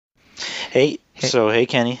Hey, hey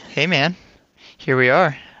Kenny. Hey man, here we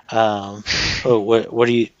are. What are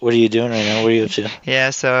you doing right now? What are you up to?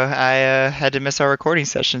 Yeah, so I had to miss our recording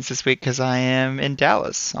sessions this week because I am in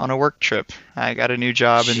Dallas on a work trip. I got a new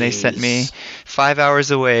job and they sent me 5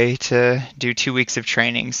 hours away to do 2 weeks of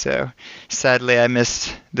training. So sadly, I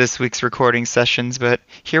missed this week's recording sessions, but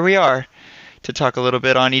here we are to talk a little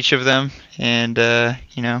bit on each of them, and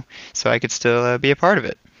so I could still be a part of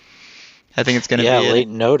it. I think it's going to be late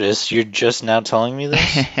notice. You're just now telling me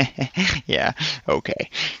this? Yeah, okay.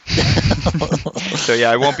 So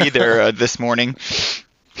yeah, I won't be there this morning.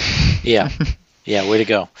 Yeah, way to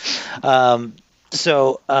go.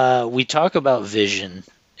 So we talk about vision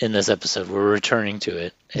in this episode. We're returning to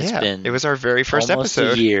it. It was our very first almost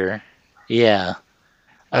episode. A year. Yeah.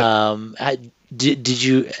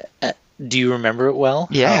 Do you remember it well?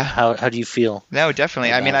 Yeah. How do you feel? No,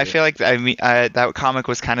 definitely. I mean, I feel like that comic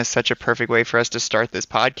was kind of such a perfect way for us to start this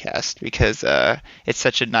podcast because it's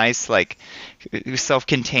such a nice, like,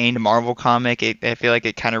 self-contained Marvel comic. I feel like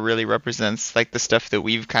it kind of really represents like the stuff that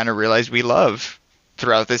we've kind of realized we love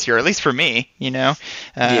throughout this year, at least for me,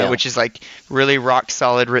 which is like really rock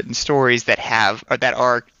solid written stories that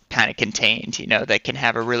are kind of contained, that can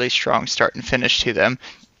have a really strong start and finish to them,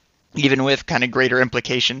 even with kind of greater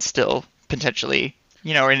implications still potentially,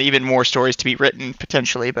 and even more stories to be written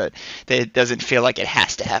potentially, but it doesn't feel like it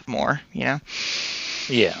has to have more, Yeah,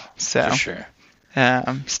 so for sure.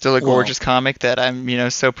 Still a gorgeous comic that I'm,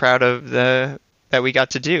 so proud of that we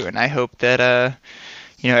got to do, and I hope that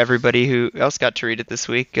everybody who else got to read it this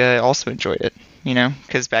week also enjoyed it,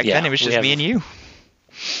 because back then it was just me and you.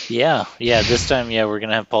 Yeah. This time, we're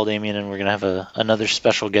gonna have Paul Damien, and we're gonna have another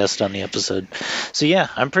special guest on the episode. So yeah,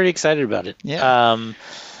 I'm pretty excited about it. Yeah.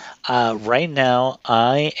 Right now,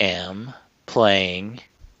 I am playing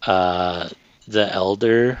the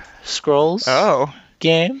Elder Scrolls.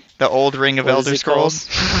 Game. The old Ring of Elder Scrolls.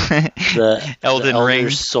 The Elden Ring.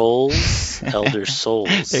 Elder Souls. Elder Souls,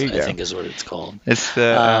 I think is what it's called. It's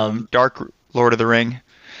the Dark Lord of the Ring.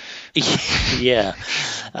 Yeah.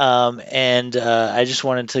 And I just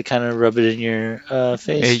wanted to kind of rub it in your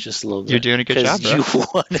face just a little bit. You're doing a good job,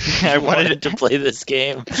 bro. I wanted to play this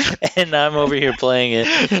game, and I'm over here playing it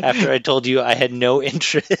after I told you I had no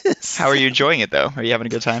interest. How are you enjoying it, though? Are you having a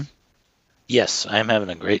good time? Yes, I'm having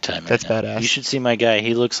a great time. That's badass. You should see my guy.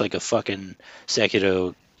 He looks like a fucking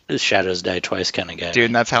Sekiro Shadows Die Twice kind of guy. Dude,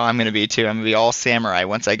 and that's how I'm going to be, too. I'm going to be all samurai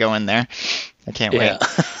once I go in there. I can't wait.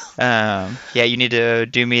 You need to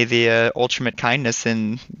do me the ultimate kindness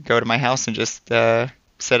and go to my house and just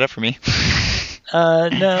set up for me.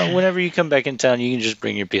 No, whenever you come back in town, you can just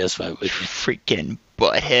bring your PS5 with you. Freaking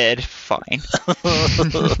butthead. Fine.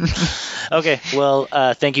 Okay,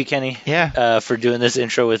 well, thank you, Kenny. Yeah. For doing this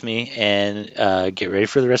intro with me, and get ready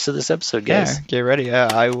for the rest of this episode, guys. Yeah, get ready.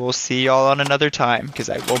 I will see y'all on another time, because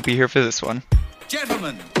I won't be here for this one.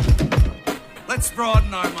 Gentlemen, let's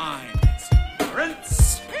broaden our minds.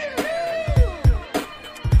 Prince.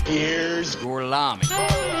 Here's Gorlami.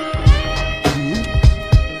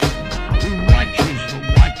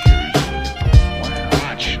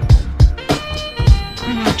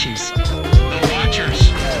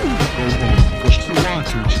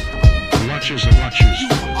 Watchers. You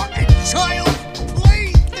are a child's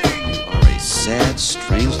plaything. You are a sad,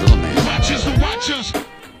 strange little man. Watchers.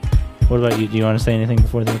 What about you? Do you want to say anything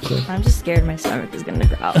before the episode? I'm just scared my stomach is going to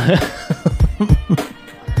growl.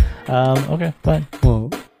 Okay, fine.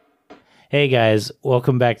 Well, hey guys,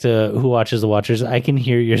 welcome back to Who Watches the Watchers. I can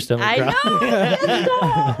hear your stomach growl.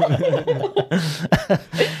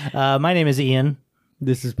 My name is Ian.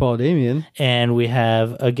 This is Paul Damien. And we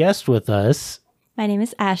have a guest with us. My name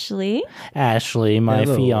is Ashley. Ashley, my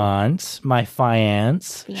Hello. fiance, my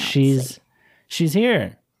fiance. Fiancé. She's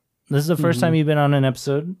here. This is the first time you've been on an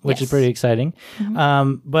episode, which is pretty exciting.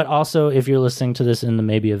 But also, if you're listening to this in the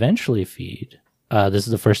Maybe Eventually feed, this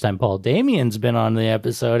is the first time Paul Damien's been on the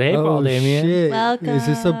episode. Hey, Paul Damien. Shit. Welcome. Is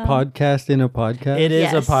this a podcast in a podcast? It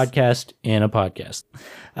is Yes. a podcast in a podcast.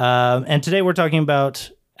 And today we're talking about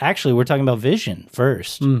Vision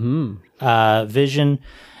first. Mm-hmm. Vision.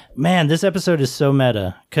 Man, this episode is so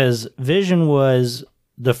meta because Vision was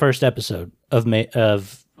the first episode of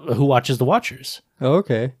Who Watches the Watchers. Oh,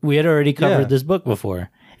 okay. We had already covered this book before,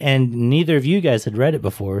 and neither of you guys had read it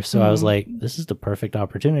before. So I was like, this is the perfect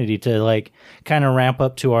opportunity to like kind of ramp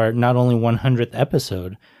up to our not only 100th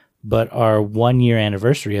episode, but our 1 year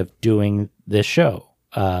anniversary of doing this show.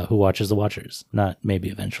 Who Watches the Watchers, not Maybe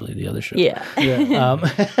Eventually the other show. Yeah.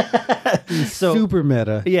 So Super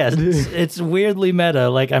meta. yes, it's weirdly meta.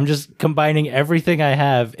 Like I'm just combining everything I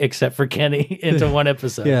have except for Kenny into one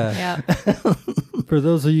episode. Yeah. Yeah. For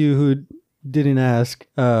those of you who didn't ask.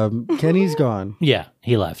 Kenny's gone. Yeah,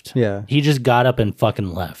 he left. Yeah. He just got up and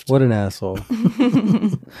fucking left. What an asshole.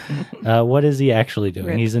 What is he actually doing?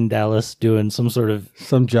 Rip. He's in Dallas doing some sort of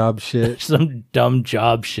Some job shit. some dumb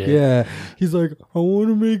job shit. Yeah. He's like, I want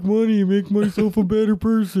to make money, make myself a better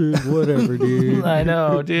person. Whatever, dude. I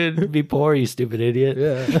know, dude. Be poor, you stupid idiot.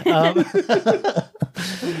 Yeah.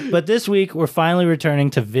 But this week we're finally returning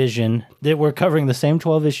to Vision. That we're covering the same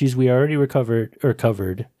 12 issues we already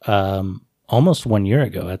covered almost 1 year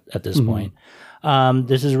ago at this point.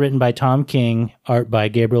 This is written by Tom King, art by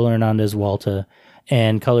Gabriel Hernandez Walta,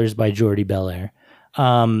 and colors by Jordi Belair.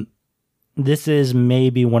 This is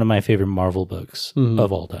maybe one of my favorite Marvel books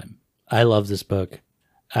of all time. I love this book.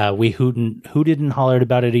 We hooted and hollered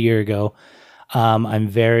about it a year ago. I'm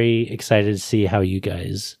very excited to see how you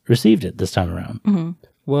guys received it this time around.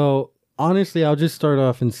 Well, honestly, I'll just start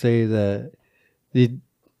off and say that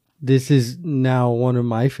this is now one of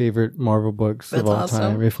my favorite Marvel books of all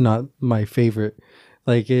time, if not my favorite.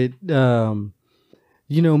 Like it, me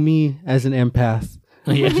as an empath,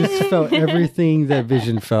 I just felt everything that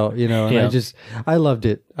Vision felt, and I loved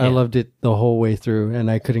it. I loved it the whole way through,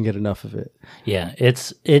 and I couldn't get enough of it. Yeah,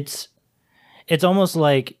 it's almost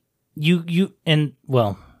like you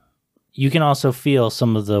can also feel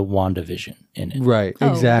some of the WandaVision in it. Right,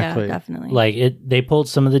 exactly. Yeah, definitely. Like they pulled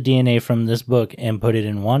some of the DNA from this book and put it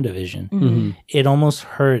in WandaVision. It almost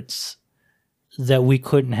hurts that we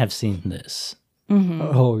couldn't have seen this.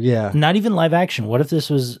 Oh, yeah. Not even live action. What if this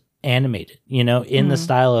was animated, in the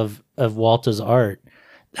style of Walta's art?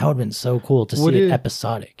 That would have been so cool to see it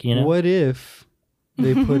episodic, What if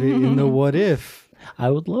they put it in the what if? I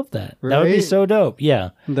would love that. That would be Right? so dope. Yeah.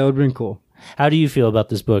 That would have been cool. How do you feel about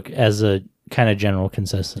this book as a kind of general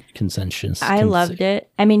consensus? I loved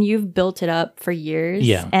it. I mean, you've built it up for years.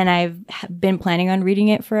 Yeah. And I've been planning on reading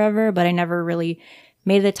it forever, but I never really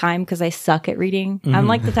made the time because I suck at reading. I'm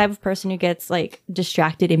like the type of person who gets like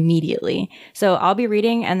distracted immediately. So I'll be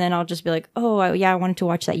reading and then I'll just be like, oh, I wanted to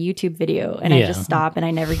watch that YouTube video. And I just stop and I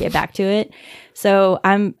never get back to it. So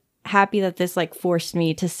I'm happy that this like forced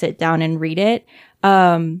me to sit down and read it.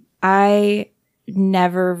 I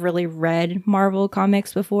never really read Marvel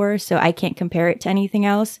comics before, so I can't compare it to anything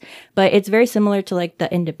else. But it's very similar to like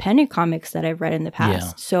the independent comics that I've read in the past.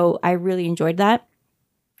 Yeah. So I really enjoyed that.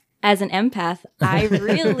 As an empath, I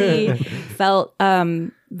really felt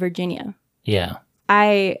Virginia. Yeah.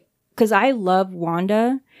 Because I love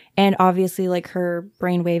Wanda, and obviously like her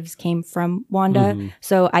brainwaves came from Wanda,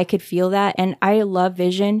 so I could feel that. And I love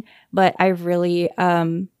Vision, but I really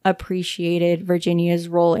appreciated Virginia's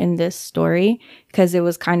role in this story because it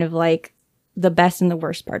was kind of like the best and the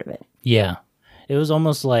worst part of it. Yeah. It was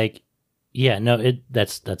almost like,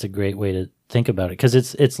 that's a great way to think about it, because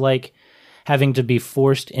it's like having to be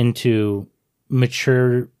forced into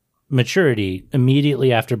maturity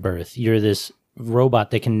immediately after birth. You're this robot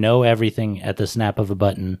that can know everything at the snap of a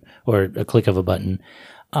button or a click of a button.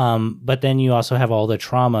 But then you also have all the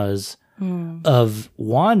traumas of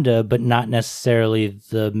Wanda, but not necessarily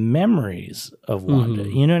the memories of Wanda.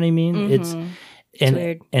 You know what I mean? It's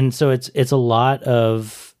weird. And so it's a lot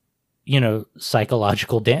of,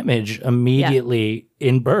 psychological damage immediately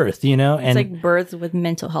in birth, and It's like births with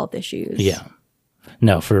mental health issues. yeah,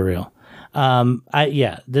 no, for real.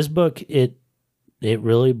 This book, it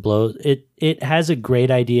really blows. It has a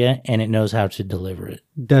great idea and it knows how to deliver it.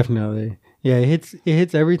 Definitely. Yeah, it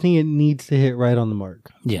hits everything it needs to hit right on the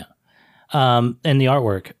mark. Yeah. And the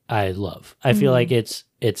artwork I love. I feel like it's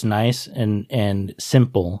nice and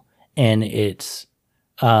simple, and it's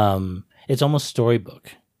almost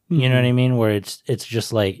storybook. You know what I mean? Where it's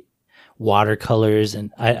just like watercolors,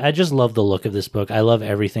 and I just love the look of this book. I love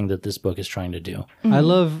everything that this book is trying to do. I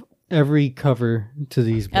love every cover to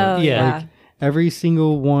these books. Oh, yeah. Like, every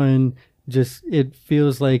single one, just it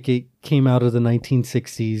feels like it came out of the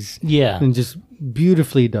 1960s. Yeah. And just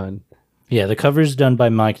beautifully done. Yeah, the cover's done by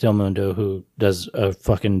Mike Del Mundo, who does a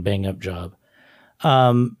fucking bang up job.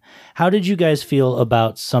 How did you guys feel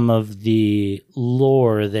about some of the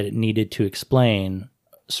lore that it needed to explain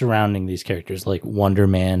surrounding these characters, like Wonder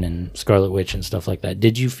Man and Scarlet Witch and stuff like that?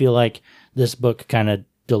 Did you feel like this book kind of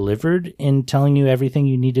delivered in telling you everything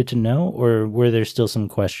you needed to know, or were there still some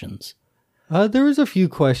questions? There was a few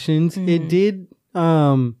questions. It did.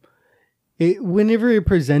 Whenever it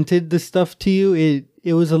presented the stuff to you,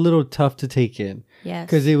 it was a little tough to take in. Yes.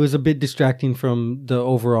 Because it was a bit distracting from the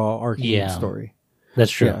overall arcing story.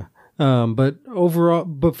 That's true. Yeah. But for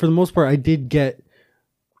the most part, I did get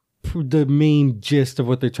the main gist of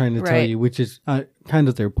what they're trying to tell Right. you, which is kind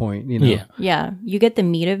of their point. Yeah. Yeah, you get the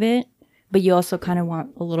meat of it, but you also kind of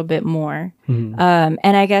want a little bit more. And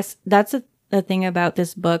I guess that's the thing about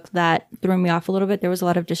this book that threw me off a little bit. There was a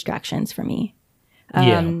lot of distractions for me.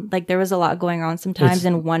 Like there was a lot going on sometimes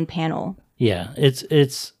in one panel. Yeah,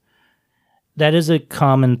 it's that is a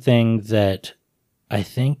common thing that I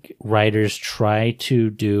think writers try to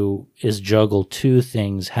do, is juggle two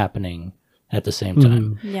things happening at the same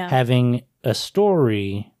time. Yeah. Having a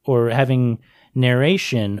story or having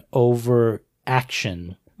narration over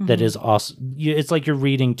action that is awesome. It's like you're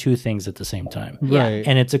reading two things at the same time. Right.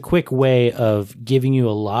 And it's a quick way of giving you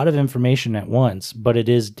a lot of information at once, but it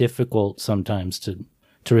is difficult sometimes to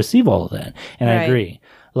receive all of that. And I Right. agree.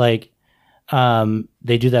 Like,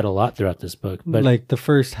 they do that a lot throughout this book. But like the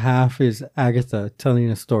first half is Agatha telling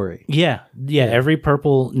a story. yeah, every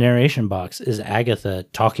purple narration box is Agatha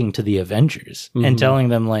talking to the Avengers and telling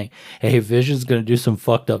them like, hey, Vision's going to do some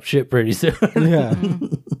fucked up shit pretty soon. Yeah.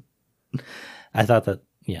 I thought that,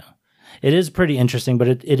 yeah. It is pretty interesting, but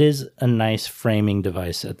it is a nice framing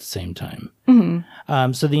device at the same time.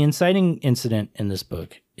 So the inciting incident in this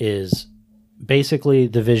book is basically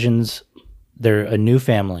the Visions, they're a new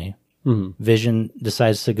family. Vision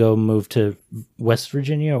decides to go move to West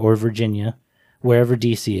Virginia or Virginia, wherever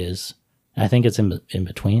DC is. I think it's in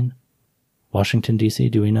between. Washington, DC,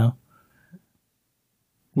 do we know?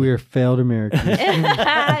 We are failed Americans.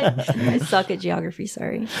 I suck at geography.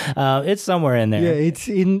 Sorry. It's somewhere in there. Yeah, it's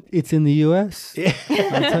in the U.S.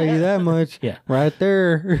 I'll tell you that much. Yeah. Right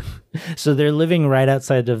there. So they're living right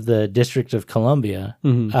outside of the District of Columbia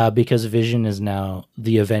because Vision is now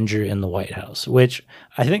the Avenger in the White House, which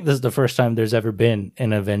I think this is the first time there's ever been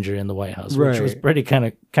an Avenger in the White House, which was Right. pretty kind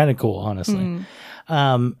of cool, honestly.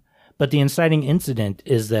 But the inciting incident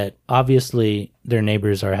is that obviously their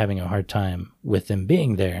neighbors are having a hard time with them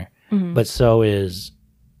being there, but so is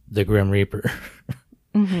the Grim Reaper.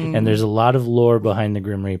 And there's a lot of lore behind the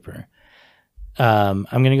Grim Reaper. I'm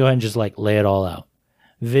going to go ahead and just like lay it all out.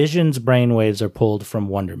 Vision's brainwaves are pulled from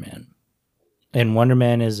Wonder Man. And Wonder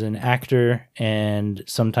Man is an actor and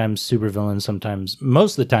sometimes supervillain, sometimes,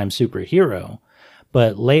 most of the time, superhero.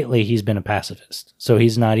 But lately, he's been a pacifist. So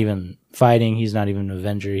he's not even fighting. He's not even an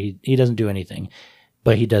Avenger. He doesn't do anything.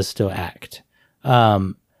 But he does still act.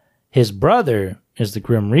 His brother is the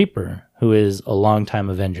Grim Reaper, who is a longtime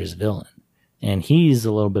Avengers villain. And he's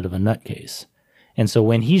a little bit of a nutcase. And so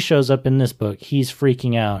when he shows up in this book, he's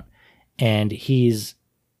freaking out. And he's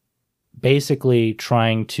basically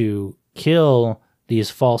trying to kill these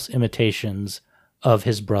false imitations of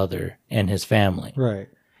his brother and his family. Right.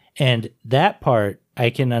 And that part I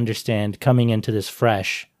can understand coming into this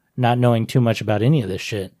fresh, not knowing too much about any of this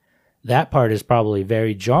shit. That part is probably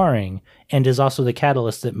very jarring and is also the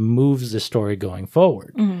catalyst that moves the story going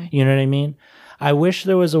forward. You know what I mean? I wish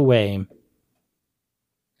there was a way.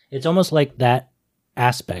 It's almost like that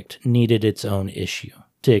aspect needed its own issue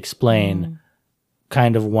to explain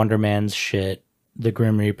kind of Wonder Man's shit, the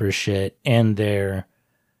Grim Reaper shit, and their,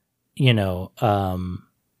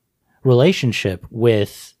 relationship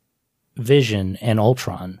with Vision and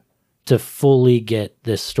Ultron to fully get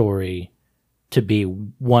this story to be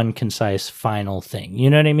one concise final thing. You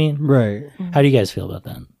know what I mean? Right. How do you guys feel about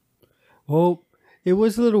that? Well, it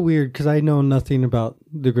was a little weird because I know nothing about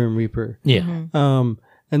the Grim Reaper. Yeah.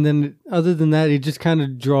 And then other than that, it just kind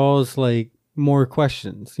of draws like more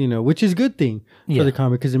questions, which is a good thing for Yeah. the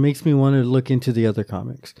comic because it makes me want to look into the other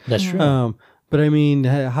comics. That's true. But I mean,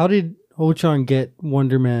 how did Ultron get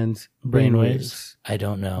Wonder Man's brainwaves? I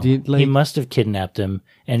don't know. Do you, He must have kidnapped him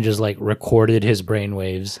and just like recorded his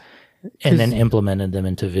brainwaves and then implemented them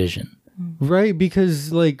into Vision. Right,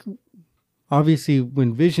 because like obviously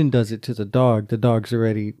when Vision does it to the dog's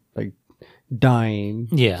already like dying.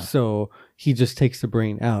 Yeah. So he just takes the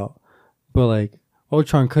brain out. But like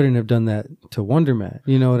Ultron couldn't have done that to Wonder Man.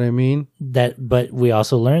 You know what I mean? But we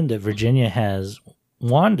also learned that Virginia has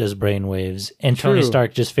Wanda's brainwaves, and Tony True.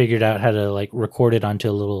 Stark just figured out how to like record it onto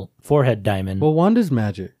a little forehead diamond. Well, Wanda's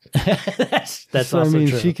magic. that's So also I mean,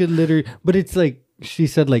 true. she could literally, but it's like she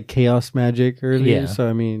said like chaos magic earlier. Yeah. So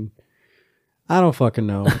I mean, I don't fucking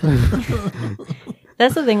know.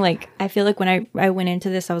 That's the thing. Like, I feel like when I went into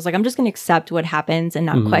this, I was like, I'm just going to accept what happens and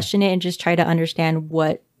not question it and just try to understand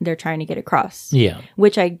what they're trying to get across. Yeah.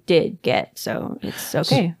 Which I did get. So it's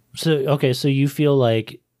okay. So you feel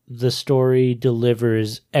like the story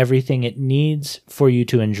delivers everything it needs for you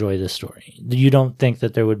to enjoy the story. You don't think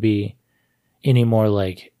that there would be any more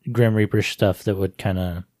like Grim Reaper stuff that would kind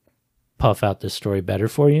of puff out this story better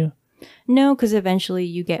for you? No, because eventually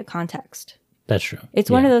you get context. That's true. It's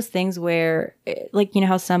one of those things where, like,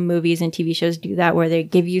 how some movies and TV shows do that, where they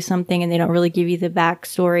give you something and they don't really give you the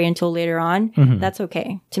backstory until later on. That's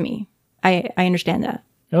okay to me. I understand that.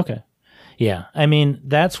 Okay. Yeah. I mean,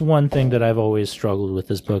 that's one thing that I've always struggled with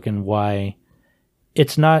this book and why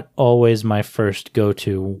it's not always my first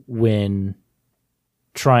go-to when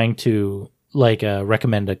trying to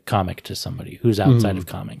recommend a comic to somebody who's outside of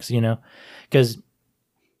comics, because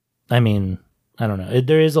I mean, I don't know,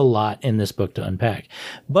 there is a lot in this book to unpack.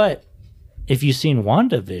 But if you've seen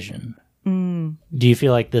WandaVision, do you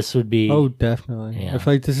feel like this would be? Oh, definitely. Yeah. I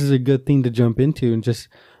feel like this is a good thing to jump into and just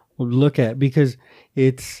look at, because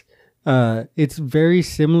it's very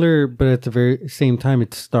similar, but at the very same time,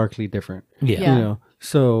 it's starkly different. Yeah.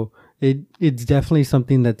 So it's definitely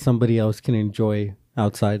something that somebody else can enjoy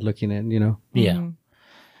outside looking at. Yeah.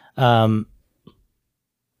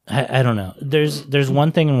 I don't know. There's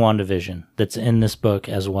one thing in WandaVision that's in this book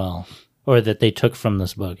as well, or that they took from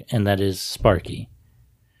this book, and that is Sparky.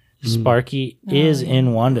 Sparky is in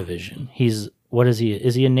WandaVision. What is he?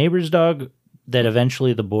 Is he a neighbor's dog that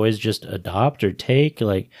eventually the boys just adopt or take?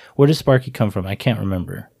 Like, where does Sparky come from? I can't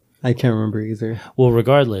remember. I can't remember either. Well,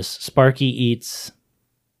 regardless, Sparky eats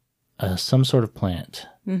some sort of plant,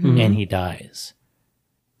 and he dies.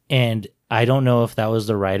 And I don't know if that was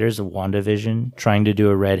the writers of WandaVision trying to do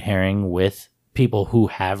a red herring with people who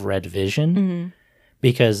have red vision,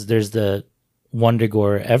 because there's the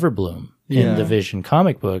Wundagore Everbloom in the Vision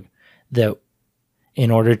comic book that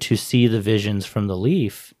in order to see the visions from the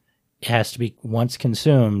leaf, it has to be once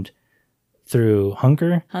consumed through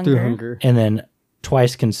hunger. Through hunger. And then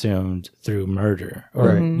twice consumed through murder.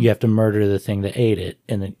 Or you have to murder the thing that ate it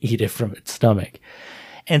and then eat it from its stomach.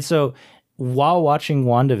 And so while watching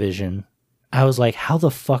WandaVision, I was like, how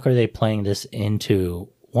the fuck are they playing this into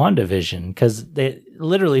WandaVision? Because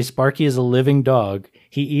literally Sparky is a living dog.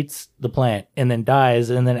 He eats the plant and then dies.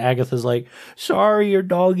 And then Agatha's like, sorry, your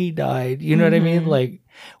doggy died. You know what I mean? Like,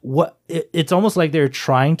 it's almost like they're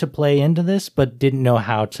trying to play into this, but didn't know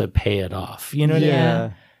how to pay it off. You know what I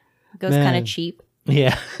mean? Goes kind of cheap.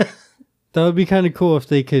 Yeah. That would be kind of cool if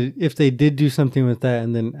they did do something with that,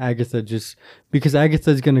 and then Agatha because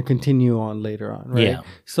Agatha's going to continue on later on, right? Yeah.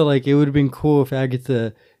 So like, it would have been cool if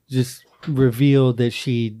Agatha just revealed that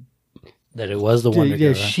it was the Wonder Girl.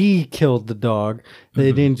 Yeah, she killed the dog.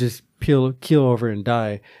 They didn't just keel over and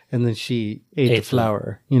die, and then she ate the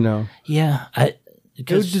flower. Yeah, it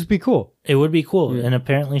would just be cool. It would be cool. Yeah. And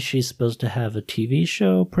apparently she's supposed to have a TV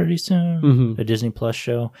show pretty soon, a Disney Plus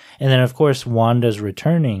show. And then, of course, Wanda's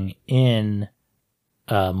returning in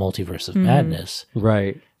Multiverse of Madness.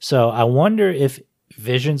 Right. So I wonder if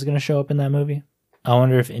Vision's going to show up in that movie. I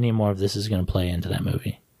wonder if any more of this is going to play into that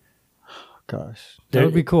movie. Gosh, that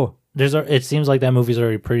would be cool. It seems like that movie's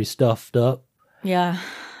already pretty stuffed up. Yeah.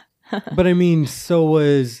 But I mean, that's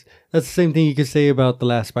the same thing you could say about the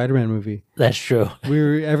last Spider-Man movie. That's true.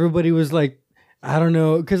 Everybody was like, I don't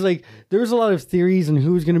know, because like there was a lot of theories on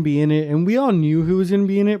who was going to be in it, and we all knew who was going to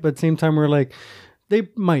be in it, but at the same time we're like, they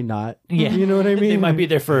might not. Yeah, you know what I mean? They might be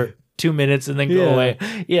there for 2 minutes and then go away.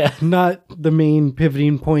 Yeah, not the main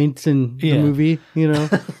pivoting points in the movie.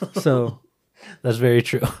 So that's very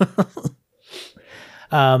true.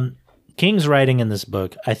 King's writing in this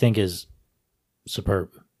book, I think, is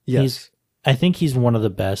superb. Yes. I think he's one of the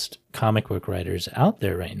best comic book writers out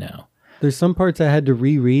there right now. There's some parts I had to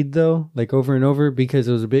reread, though, like over and over, because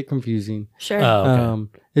it was a bit confusing. Sure. Oh,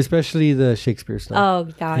 okay. Especially the Shakespeare stuff.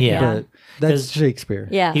 Oh, God, yeah. But that's Shakespeare.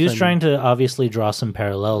 Yeah. He was trying to obviously draw some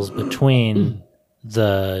parallels between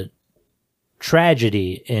the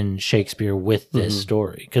tragedy in Shakespeare with this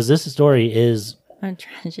story. Because this story is a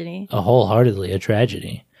tragedy. Wholeheartedly a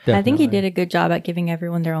tragedy. Definitely. I think he did a good job at giving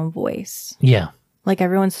everyone their own voice. Yeah. Like,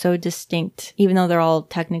 everyone's so distinct, even though they're all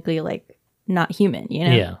technically, like, not human,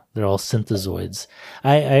 Yeah, they're all synthezoids.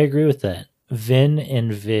 I agree with that. Vin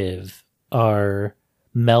and Viv are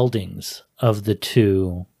meldings of the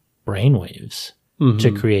two brainwaves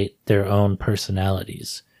to create their own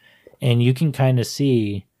personalities. And you can kind of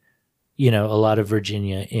see, a lot of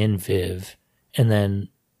Virginia in Viv, and then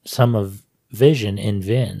some of Vision in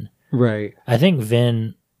Vin. Right. I think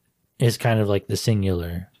Vin is kind of like the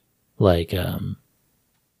singular, like,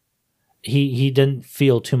 he didn't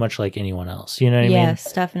feel too much like anyone else. You know what I mean?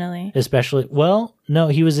 Yes, definitely. Especially, no,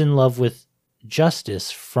 he was in love with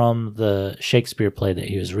Justice from the Shakespeare play that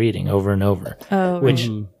he was reading over and over. Oh, right. Which,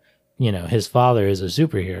 his father is a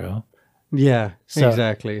superhero. Yeah,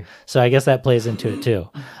 exactly. So I guess that plays into it too.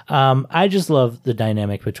 I just love the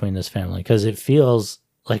dynamic between this family because it feels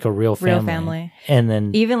like a real family. And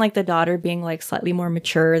then even like the daughter being like slightly more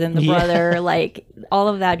mature than the brother, like all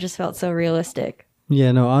of that just felt so realistic.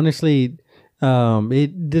 Yeah, no, honestly,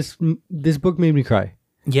 this book made me cry.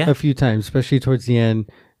 Yeah, a few times, especially towards the end,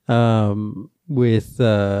 with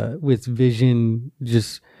Vision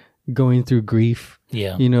just going through grief.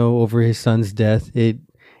 Yeah, over his son's death. It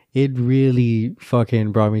it really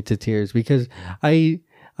fucking brought me to tears because I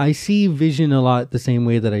see Vision a lot the same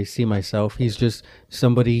way that I see myself. He's just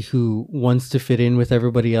somebody who wants to fit in with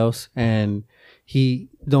everybody else, and the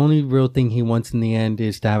only real thing he wants in the end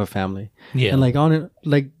is to have a family. Yeah. And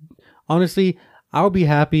honestly, I'll be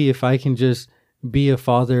happy if I can just be a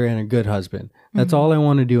father and a good husband. That's all I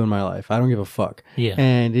want to do in my life. I don't give a fuck. Yeah.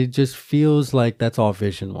 And it just feels like that's all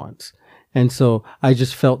Vision wants. And so I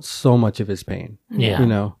just felt so much of his pain. Yeah. You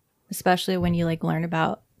know? Especially when you like learn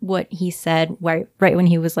about what he said right when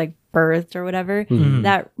he was like birthed or whatever.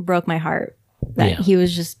 That broke my heart. That he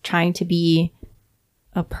was just trying to be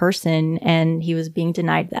a person and he was being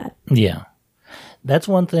denied that. Yeah. That's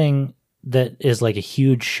one thing that is like a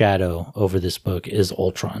huge shadow over this book is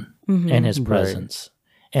Ultron and his presence.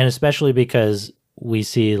 And especially because we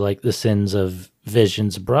see like the sins of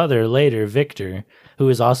Vision's brother later, Victor, who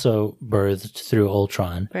is also birthed through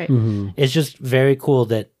Ultron. Right. It's just very cool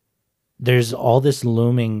that there's all this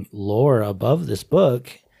looming lore above this book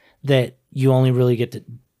that you only really get to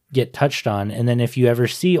get touched on. And then if you ever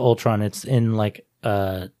see Ultron, it's in like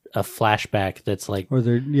a flashback that's like, Or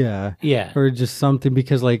yeah, or just something,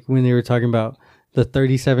 because like when they were talking about the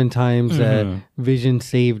 37 times that Vision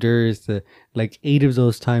saved Earth, like 8 of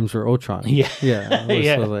those times were Ultron. Yeah. Yeah.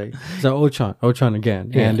 Yeah. So Ultron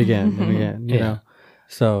again and again and again, you know?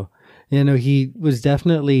 So, you know, he was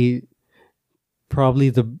definitely probably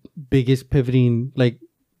the biggest pivoting, like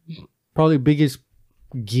probably biggest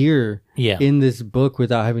gear in this book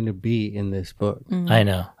without having to be in this book. I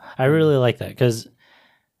know. I really like that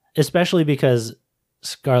especially because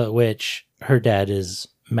Scarlet Witch, her dad is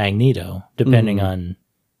Magneto, depending on,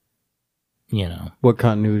 you know, What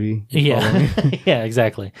continuity. yeah, yeah,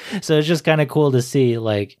 exactly. So it's just kind of cool to see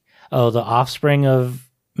like, oh, the offspring of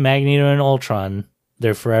Magneto and Ultron,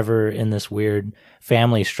 they're forever in this weird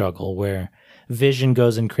family struggle where Vision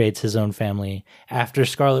goes and creates his own family after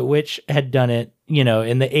Scarlet Witch had done it, you know,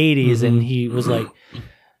 in the 80s. And he was like,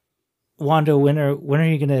 Wanda, when are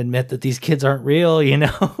you going to admit that these kids aren't real? You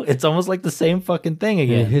know, it's almost like the same fucking thing Yeah,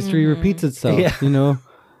 again. history repeats itself, Yeah. you know?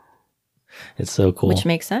 It's so cool. Which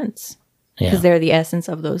makes sense Yeah. because they're the essence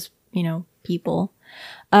of those, you know, people.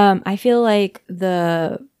 I feel like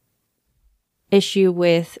the issue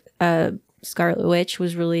with Scarlet Witch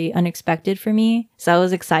was really unexpected for me. So I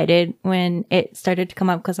was excited when it started to come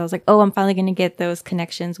up because I was like, oh, I'm finally going to get those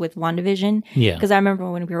connections with WandaVision. Yeah. Because I remember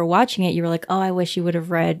when we were watching it, you were like, oh, I wish you would have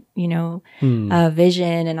read, you know,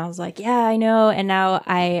 Vision. And I was like, yeah, I know. And now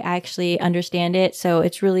I actually understand it. So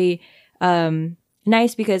it's really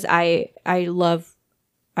nice because I love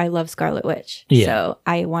Scarlet Witch. Yeah. So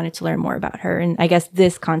I wanted to learn more about her. And I guess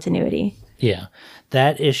this continuity. Yeah.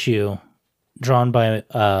 That issue drawn by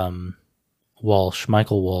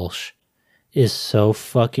Michael Walsh, is so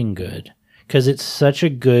fucking good because it's such a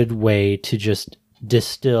good way to just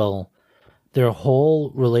distill their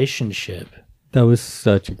whole relationship. That was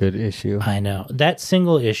such a good issue. I know. That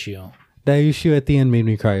single issue. That issue at the end made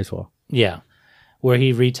me cry as well. Yeah. Where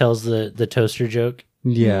he retells the toaster joke.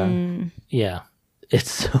 Yeah. Yeah.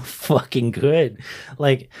 It's so fucking good.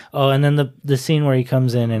 Like, oh, and then the scene where he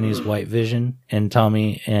comes in and he's White Vision and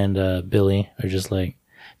Tommy and Billy are just like,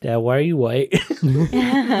 Dad, why are you white?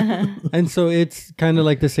 And so it's kind of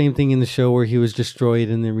like the same thing in the show where he was destroyed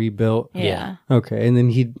and then rebuilt. Yeah. Okay. And then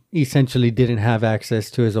he essentially didn't have access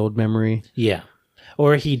to his old memory. Yeah.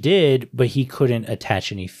 Or he did, but he couldn't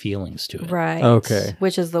attach any feelings to it. Right. Okay.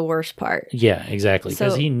 Which is the worst part. Yeah, exactly.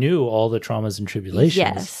 Because So- he knew all the traumas and tribulations.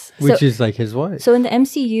 Yes. Which is like his wife. So in the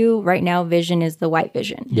MCU right now, Vision is the White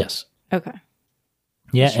Vision. Yes. Okay.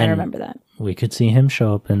 Yeah, Just trying to and remember that. we could see him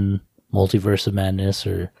show up in Multiverse of Madness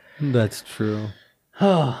or... That's true.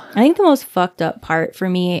 I think the most fucked up part for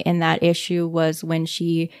me in that issue was when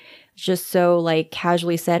she just so like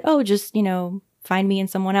casually said, oh, just, you know, find me in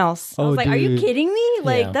someone else. I Oh, was like, are you dude. kidding me?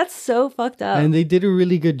 Like, Yeah. that's so fucked up. And they did a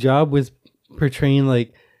really good job with portraying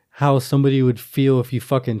like how somebody would feel if you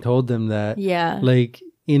fucking told them that. yeah. Like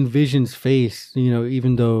in Vision's face, you know,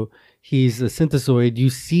 even though he's a synthesoid, you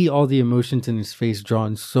see all the emotions in his face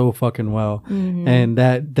drawn so fucking well. Mm-hmm. And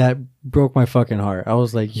that broke my fucking heart. I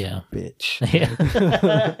was like, Yeah. bitch.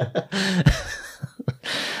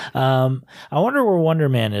 I wonder where Wonder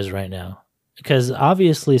Man is right now. Because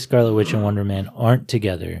obviously Scarlet Witch and Wonder Man aren't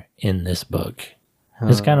together in this book.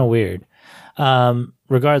 It's kind of weird.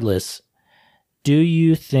 Regardless, do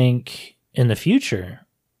you think in the future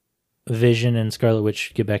Vision and Scarlet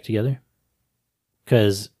Witch get back together?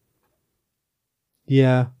 Because,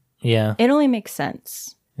 Yeah. yeah. It only makes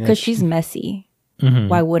sense Yeah. because she's messy. Mhm.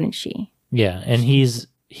 Why wouldn't she? Yeah, and he's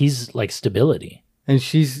like stability. And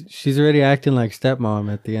she's already acting like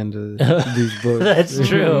stepmom at the end of these books. That's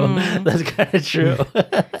true. That's kind of true.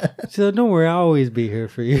 So don't worry, I'll always be here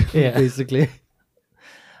for you. Yeah. Basically.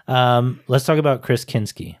 Let's talk about Chris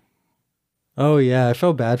Kinski. Oh yeah, I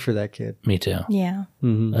felt bad for that kid. Me too. Yeah.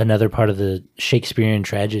 Another part of the Shakespearean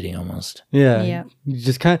tragedy, almost. Yeah. Yeah.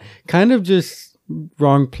 Just kind of just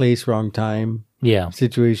wrong place, wrong time Yeah.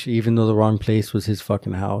 situation. Even though the wrong place was his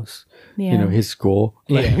fucking house. Yeah. You know, his school.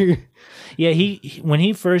 Like, Yeah, when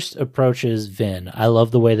he first approaches Vin, I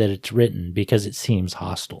love the way that it's written because it seems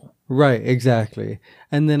hostile. Right, exactly.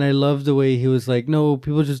 And then I love the way he was like, no,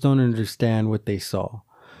 people just don't understand what they saw.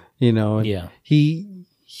 You know, and Yeah.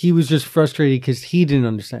 he was just frustrated because he didn't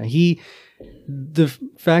understand. The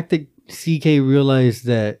fact that CK realized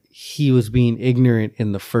that he was being ignorant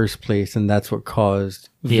in the first place, and that's what caused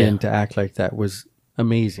Vin to act like that, was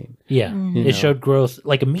amazing. Yeah. You know. It showed growth,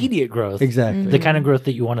 like immediate growth. Exactly. The kind of growth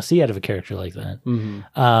that you want to see out of a character like that.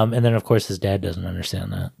 And then, of course, his dad doesn't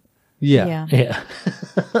understand that. Yeah. Yeah.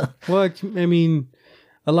 Well, I mean,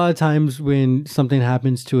 a lot of times when something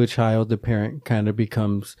happens to a child, the parent kind of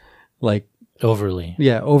becomes like, Overly.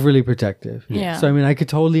 overly protective. Yeah. So I mean, I could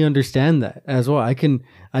totally understand that as well. I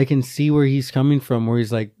can see where he's coming from, where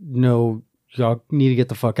he's like, no, y'all need to get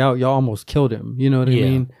the fuck out. Y'all almost killed him. You know what I Yeah.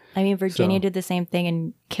 mean? I mean, Virginia did the same thing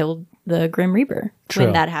and killed the Grim Reaper True.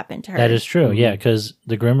 when that happened to her. That is true. Yeah, because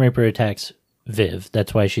the Grim Reaper attacks Viv.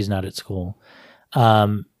 That's why she's not at school.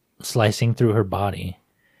 Slicing through her body,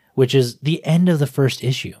 which is the end of the first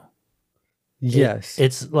issue. Yes.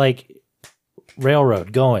 It's like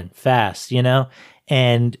railroad going fast, you know?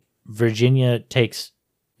 And Virginia takes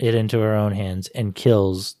it into her own hands and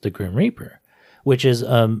kills the Grim Reaper, which is,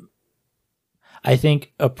 I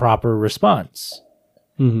think, a proper response.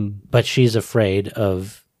 But she's afraid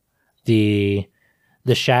of the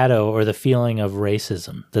shadow or the feeling of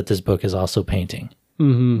racism that this book is also painting,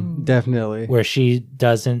 Definitely. where she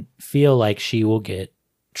doesn't feel like she will get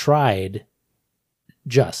tried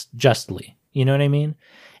justly. You know what I mean?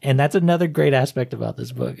 And that's another great aspect about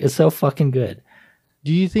this book. It's so fucking good.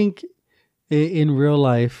 Do you think in real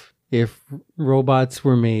life, if robots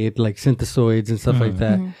were made like synthesoids and stuff like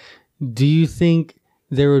that, do you think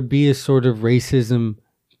there would be a sort of racism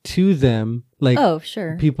to them, like Oh,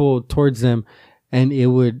 sure. people towards them, and it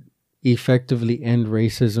would effectively end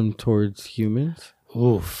racism towards humans?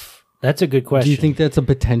 Oof. That's a good question. Do you think that's a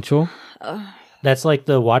potential? That's like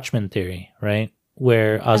the Watchmen theory, right?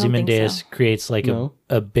 Where don't think Ozymandias so. creates like No.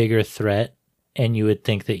 a bigger threat, and you would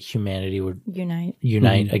think that humanity would Unite.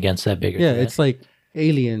 unite against that bigger Yeah, threat. it's like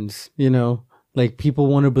aliens, you know? Like people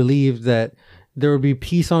want to believe that there would be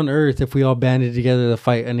peace on Earth if we all banded together to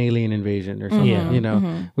fight an alien invasion or something, Yeah. you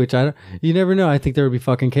know? Which you never know. I think there would be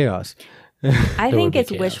fucking chaos. I would think be it's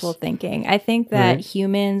chaos. wishful thinking. I think that Right.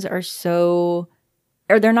 humans are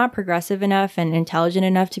or they're not progressive enough and intelligent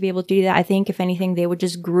enough to be able to do that. I think if anything, they would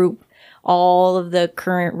just group all of the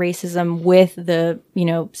current racism with the,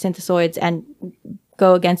 synthesoids and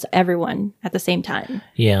go against everyone at the same time.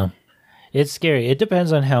 Yeah. It's scary. It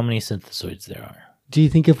depends on how many synthesoids there are. Do you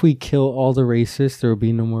think if we kill all the racists, there will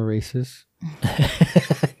be no more racists?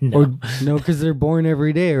 No. Or no, because they're born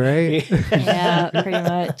every day, right? Yeah, pretty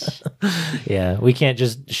much. Yeah, we can't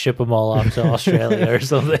just ship them all off to Australia or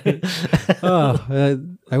something.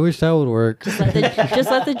 I wish that would work. Just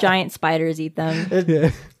let the giant spiders eat them.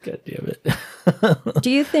 God damn it. Do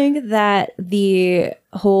you think that the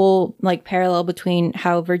whole parallel between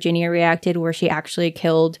how Virginia reacted, where she actually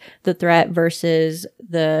killed the threat, versus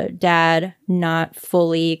the dad not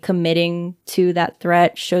fully committing to that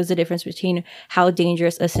threat, shows the difference between how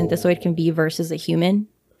dangerous a synthesoid can be versus a human?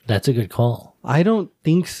 That's a good call. I don't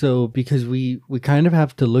think so, because we kind of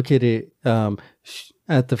have to look at it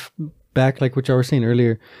at the back, like what y'all were saying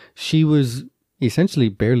earlier. She was essentially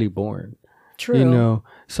barely born. True. You know,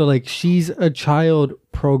 so she's a child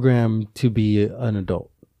programmed to be an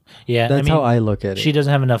adult. Yeah, That's how I look at it. She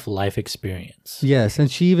doesn't have enough life experience. Yes,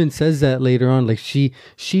 and she even says that later on. Like she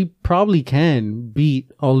probably can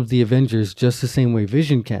beat all of the Avengers just the same way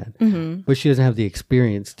Vision can, but she doesn't have the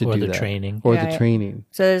experience to Or do the that. training. or Right. the training.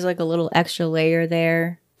 So there's a little extra layer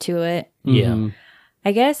there to it. Yeah.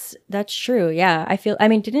 I guess that's true. Yeah. I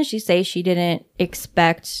mean, didn't she say she didn't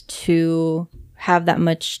expect to have that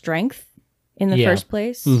much strength in the Yeah. first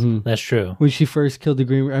place? That's true. When she first killed the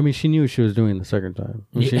Green, I mean, she knew what she was doing the second time.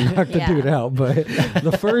 She knocked the Yeah. dude out, but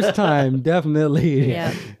the first time, definitely,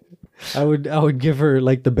 Yeah. I would give her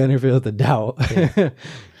the benefit of the doubt.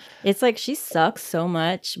 It's she sucks so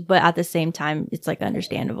much, but at the same time, it's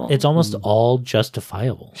understandable. It's almost all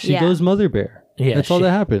justifiable. She Yeah. goes mother bear. Yeah, That's all she-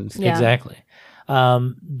 that happens. Yeah. Exactly.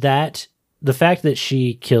 That the fact that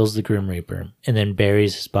she kills the Grim Reaper and then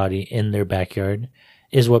buries his body in their backyard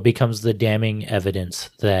is what becomes the damning evidence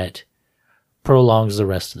that prolongs the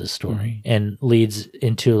rest of the story and leads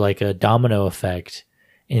into like a domino effect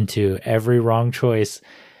into every wrong choice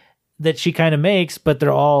that she kind of makes, but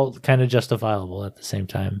they're all kind of justifiable at the same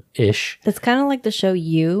time ish. It's kind of like the show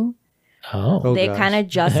You. Oh, They gosh. kind of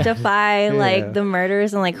justify like the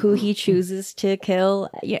murders and like who he chooses to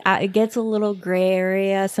kill. Yeah, it gets a little gray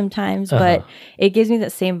area sometimes, but it gives me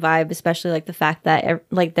that same vibe, especially like the fact that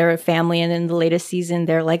like they're a family, and in the latest season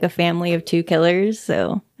they're like a family of 2 killers.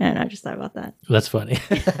 So I don't know, I just thought about that. that's funny.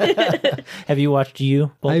 Have you watched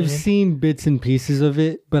You? Bolton? I've seen bits and pieces of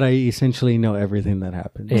it, but I essentially know everything that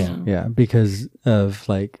happens. Yeah. Yeah, because of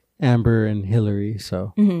like Amber and Hillary.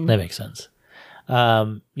 So That makes sense.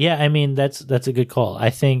 Yeah, I mean that's a good call. I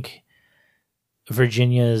think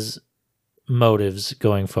Virginia's motives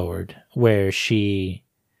going forward, where she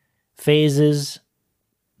phases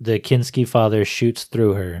the Kinski father, shoots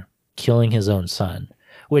through her, killing his own son.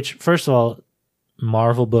 Which, first of all,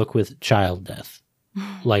 Marvel book with child death,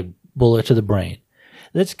 like bullet to the brain.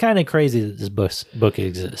 That's kind of crazy that this book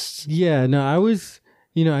exists. yeah, no, I was,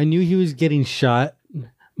 I knew he was getting shot,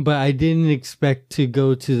 but I didn't expect to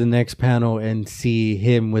go to the next panel and see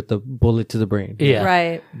him with a bullet to the brain. Yeah,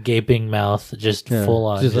 Right. gaping mouth, just Yeah, full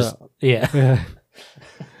on. just, Yeah. Yeah.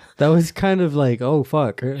 That was kind of like, oh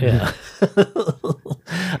fuck. Yeah.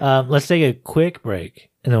 Let's take a quick break,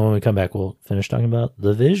 and then when we come back, we'll finish talking about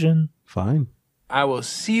the Vision. Fine. I will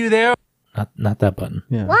see you there. Not that button.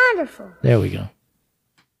 Yeah. Wonderful. There we go.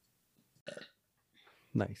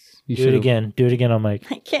 Nice. You Do it again. Do it again on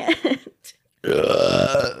mic. I can't.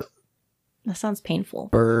 That sounds painful.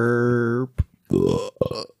 Burp.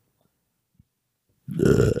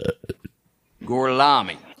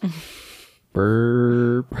 Gorlami.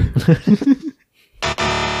 Burp.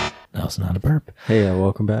 That was not a burp. Hey,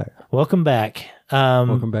 welcome back. Welcome back.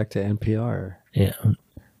 Welcome back to NPR. Yeah.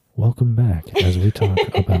 Welcome back as we talk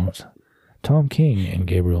about Tom King and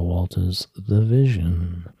Gabriel Walter's The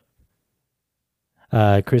Vision.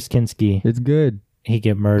 Chris Kinski, It's good. he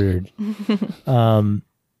get murdered. And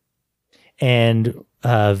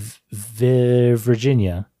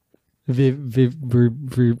Virginia,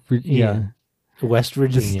 Yeah. West The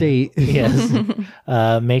Virginia, state.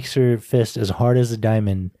 yes, makes her fist as hard as a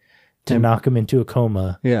diamond to knock him into a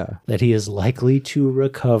coma Yeah. that he is likely to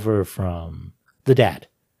recover from. The dad.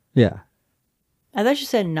 Yeah. I thought you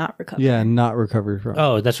said not recover. Yeah. Not recovered from.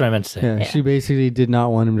 Oh, that's what I meant to say. Yeah. She basically did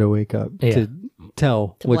not want him to wake up Yeah. to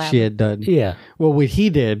tell what blab. she had done. Yeah. Well, what he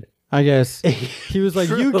did, I guess, he was like,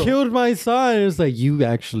 "You True. killed my son." It was like, "You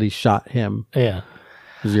actually shot him. Yeah.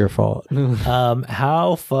 It was your fault."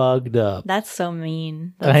 How fucked up. That's so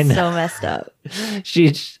mean. I That's know. so messed up.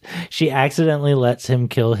 She accidentally lets him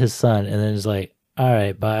kill his son and then is like, all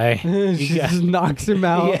right, bye. She just knocks him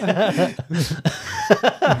out. Yeah.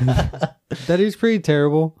 That is pretty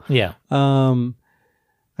terrible. Yeah.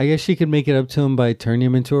 I guess she could make it up to him by turning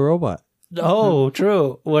him into a robot, Oh,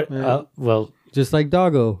 true. What? Well, just like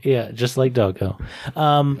Doggo. yeah, just like Doggo.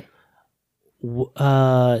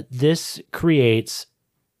 This creates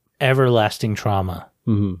everlasting trauma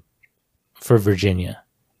Hmm. for Virginia,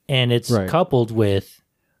 and it's Right. coupled with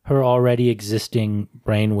her already existing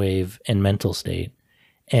brainwave and mental state,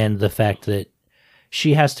 and the fact that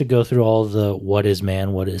she has to go through all the what is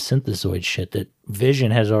man, what is synthesoid shit that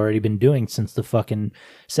Vision has already been doing since the fucking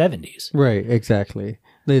 70s. Right, exactly.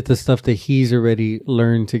 The stuff that he's already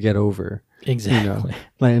learned to get over. Exactly.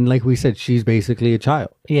 And like we said, she's basically a child.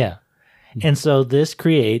 Yeah. And so this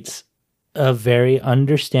creates a very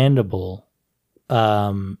understandable,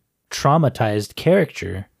 traumatized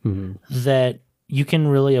character that you can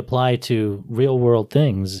really apply to real world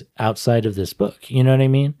things outside of this book. You know what I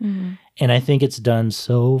mean? And I think it's done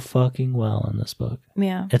so fucking well in this book.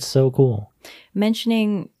 Yeah. It's so cool.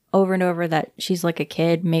 Mentioning over and over that she's like a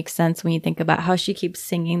kid makes sense when you think about how she keeps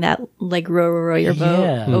singing that like row, row, row your boat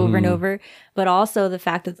Yeah. over and over. But also the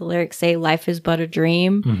fact that the lyrics say life is but a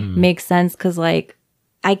dream makes sense because like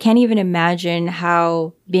I can't even imagine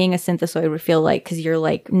how being a synthesoid would feel like because you're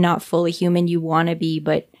like not fully human. You want to be,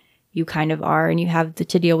 but you kind of are and you have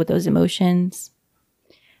to deal with those emotions.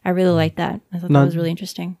 I really like that. I thought that was really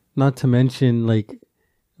interesting. Not to mention, like,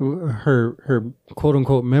 her quote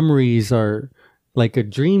unquote memories are like a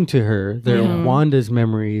dream to her. They're Wanda's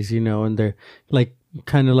memories, and they're like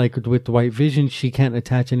kind of like with White Vision, she can't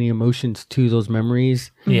attach any emotions to those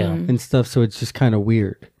memories Yeah. and stuff. So it's just kind of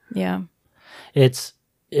weird. Yeah.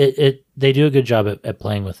 They do a good job at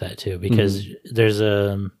playing with that too, because there's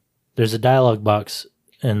a dialogue box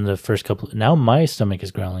in the first couple. Now my stomach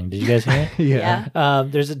is growling. Did you guys hear it? Yeah.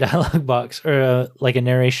 There's a dialogue box or like a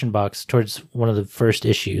narration box towards one of the first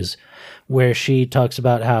issues where she talks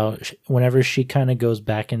about how whenever she kind of goes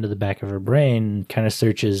back into the back of her brain, kind of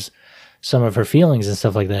searches some of her feelings and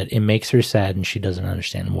stuff like that, it makes her sad and she doesn't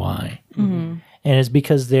understand why. Mm-hmm. And it's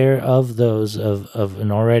because they're of those of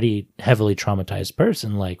an already heavily traumatized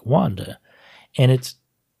person like Wanda. And it's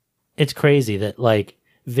crazy that like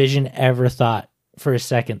Vision ever thought for a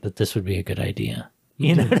second that this would be a good idea.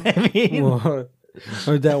 You know what I mean? Well,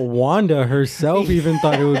 or that Wanda herself even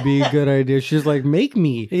thought it would be a good idea. She's like, make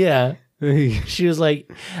me. Yeah. She was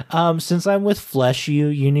like, since I'm with flesh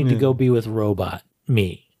you need to go be with robot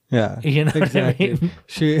me. Yeah. You know exactly. what I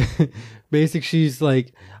mean? She's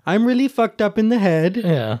like, I'm really fucked up in the head.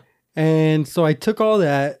 Yeah. And so I took all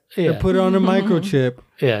that and put it on a microchip.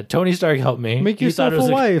 Yeah, Tony Stark helped me. Make yourself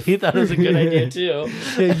a wife. He thought it was a good idea too.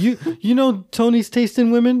 Yeah, you know Tony's taste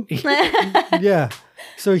in women? Yeah.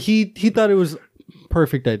 So he thought it was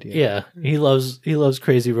perfect idea. Yeah, he loves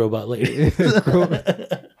crazy robot lady.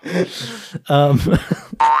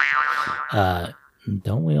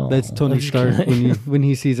 Don't we all? That's Tony Stark when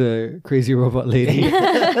he sees a crazy robot lady.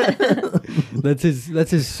 That's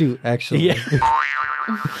his suit actually. Yeah.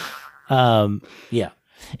 Yeah.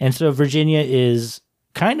 And so Virginia is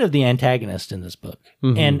kind of the antagonist in this book,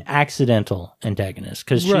 an accidental antagonist,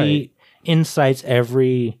 because she incites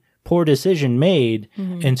every poor decision made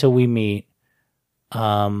until we meet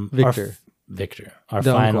Victor, our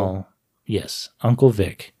the final, uncle. Yes, Uncle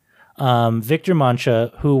Vic. Victor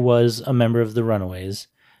Mancha, who was a member of the Runaways,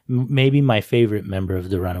 maybe my favorite member of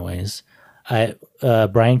the Runaways.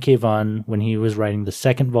 Brian K. Vaughan, when he was writing the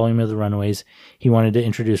second volume of the Runaways, he wanted to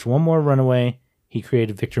introduce one more Runaway. He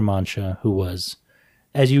created Victor Mancha, who was,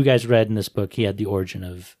 as you guys read in this book, he had the origin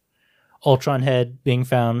of Ultron head being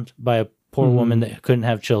found by a poor woman that couldn't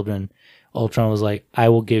have children. Ultron was like, I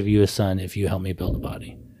will give you a son if you help me build a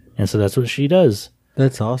body. And so that's what she does.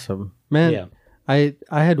 That's awesome. Man, Yeah. I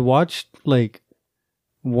had watched like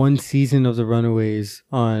one season of The Runaways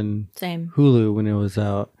on Same. Hulu when it was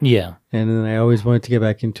out. Yeah. And then I always wanted to get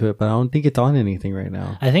back into it, but I don't think it's on anything right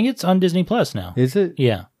now. I think it's on Disney Plus now. Is it?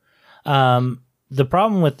 Yeah. The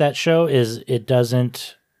problem with that show is it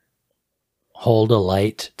doesn't hold a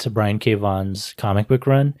light to Brian K. Vaughan's comic book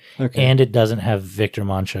run, and it doesn't have Victor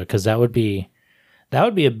Mancha, because that would be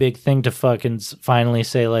a big thing to fucking finally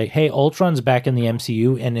say, like, hey, Ultron's back in the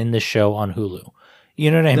MCU and in this show on Hulu.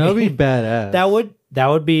 You know what I mean? That would be badass. That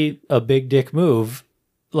would be a big dick move.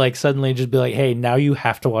 Like suddenly just be like, hey, now you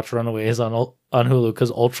have to watch Runaways on Hulu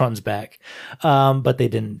because Ultron's back. But they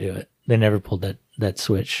didn't do it. They never pulled that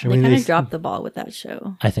switch. They kind of dropped the ball with that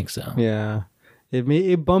show. I think so. Yeah.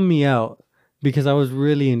 It bummed me out because I was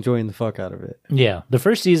really enjoying the fuck out of it. Yeah. The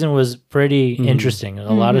first season was pretty interesting.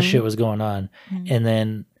 A lot of shit was going on. And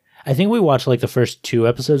then I think we watched like the first 2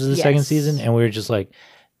 episodes of the second season and we were just like,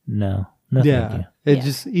 no thank you. It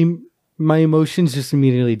just my emotions just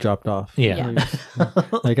immediately dropped off. Yeah.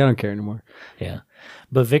 Like I don't care anymore. Yeah.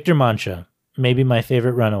 But Victor Mancha, maybe my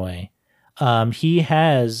favorite Runaway. He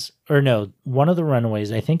has, or no, one of the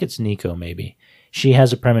Runaways, I think it's Nico maybe. She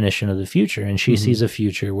has a premonition of the future, and she sees a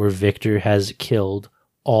future where Victor has killed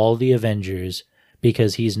all the Avengers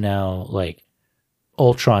because he's now like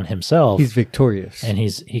Ultron himself. He's victorious. And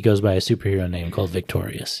he goes by a superhero name called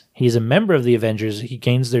Victorious. He's a member of the Avengers. He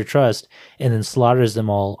gains their trust and then slaughters them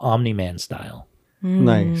all Omni-Man style.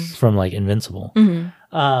 Nice. From like Invincible.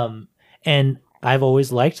 And I've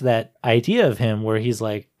always liked that idea of him where he's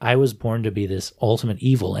like, I was born to be this ultimate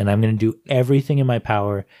evil and I'm going to do everything in my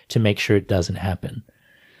power to make sure it doesn't happen.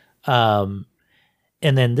 And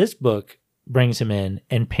then this book brings him in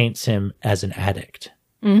and paints him as an addict.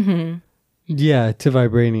 Yeah, to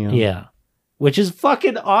vibranium. Yeah. Which is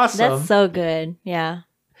fucking awesome. That's so good. Yeah.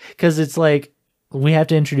 Because it's like, we have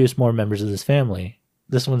to introduce more members of this family.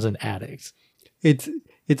 This one's an addict. It's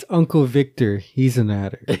Uncle Victor. He's an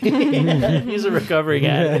addict. He's a recovering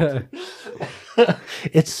addict.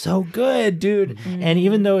 It's so good, dude. And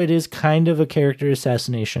even though it is kind of a character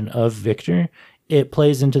assassination of Victor, it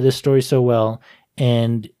plays into this story so well.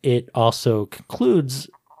 And it also concludes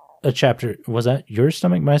a chapter. Was that your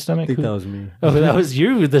stomach, my stomach? I think that was me. Oh, that was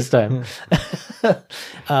you this time.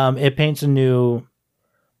 It paints a new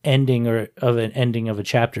ending of a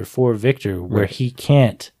chapter for Victor where he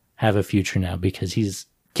can't have a future now because he's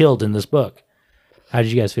killed in this book. How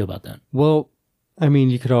did you guys feel about that? Well, I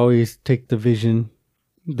mean, you could always take the vision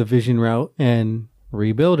route and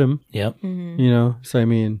rebuild him. Yep. You know, so I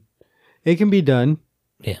mean, it can be done.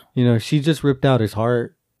 Yeah. You know, she just ripped out his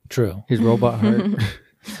heart, True. his robot heart.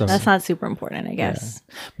 So That's not super important, I guess.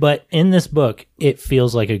 But in this book, it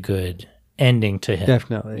feels like a good ending to him.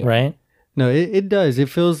 definitely. Right? No, it does. It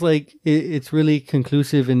feels like it's really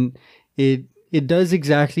conclusive, and it does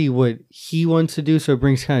exactly what he wants to do. So it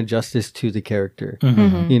brings kind of justice to the character,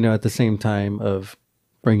 Mm-hmm. you know, at the same time of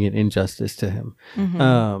bringing injustice to him.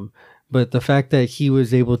 But the fact that he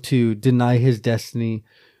was able to deny his destiny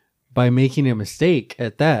by making a mistake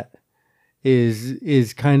at that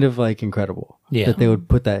is kind of like incredible. Yeah. That they would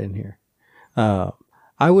put that in here.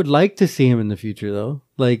 I would like to see him in the future though,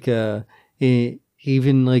 like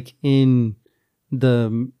even like in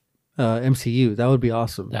the MCU. That would be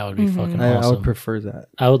awesome. That would be fucking I awesome. would prefer that.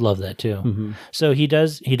 I would love that too. So he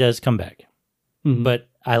does come back. But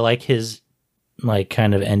I like his like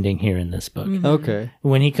kind of ending here in this book. Okay.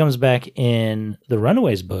 When he comes back in the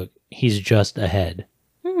Runaways book, he's just ahead.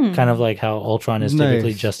 Kind of like how Ultron is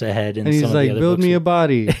typically Nice. just ahead in And he's some like, of the other build books. me a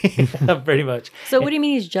body. Pretty much. So what do you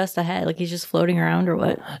mean he's just ahead? Like he's just floating around or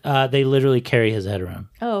what? They literally carry his head around.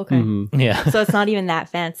 Oh, okay. Yeah. So it's not even that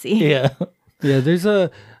fancy. Yeah. Yeah,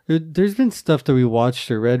 there's been stuff that we watched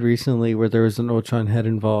or read recently where there was an Ultron head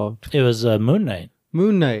involved. It was Moon Knight.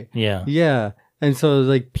 Moon Knight. Yeah. Yeah. And so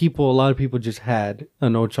like a lot of people just had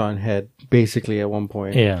an Ultron head basically at one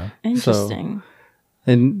point. Yeah. Interesting.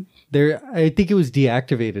 And I think it was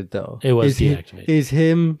deactivated though. It was deactivated.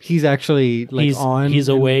 He's actually like he's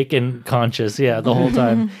awake and conscious, yeah, the whole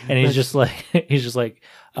time. And he's just like,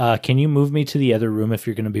 can you move me to the other room if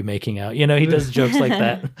you're going to be making out? You know, he does jokes like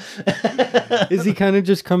that. Is he kind of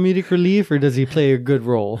just comedic relief or does he play a good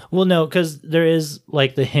role? Well, no, because there is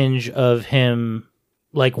like the hinge of him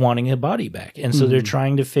like wanting a body back. And so they're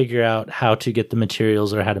trying to figure out how to get the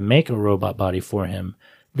materials or how to make a robot body for him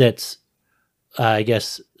that's, I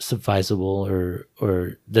guess, sufficeable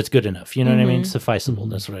or that's good enough. You know what I mean? Sufficeable.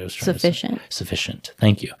 That's what I was trying to say. Sufficient.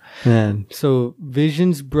 Thank you. Man, so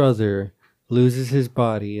Vision's brother loses his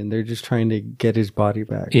body and they're just trying to get his body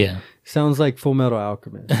back. Yeah. Sounds like Full Metal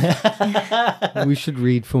Alchemist. We should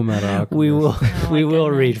read Full Metal Alchemist. We will we will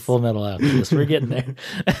goodness. read Full Metal Alchemist. We're getting there.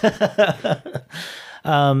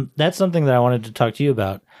 That's something that I wanted to talk to you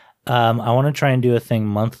about. I want to try and do a thing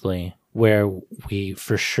monthly where we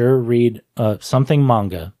for sure read something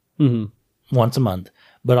manga once a month,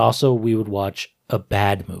 but also we would watch a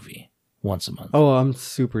bad movie once a month. Oh, I'm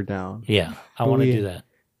super down. Yeah, I want to do that.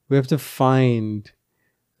 We have to find,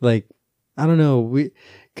 like, I don't know,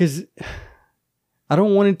 because I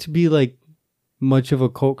don't want it to be like much of a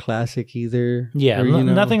cult classic either. Yeah, or, you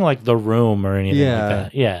know, nothing like The Room or anything Yeah. like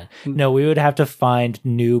that. Yeah, no, we would have to find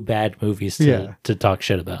new bad movies to talk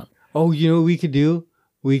shit about. Oh, you know what we could do?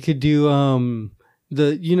 We could do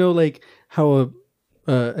like how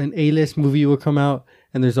an A-list movie will come out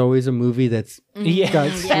and there's always a movie that's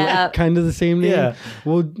got kind of the same name. Yeah.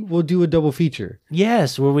 We'll do a double feature.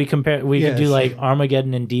 Yes, where we compare, we could do Yes. like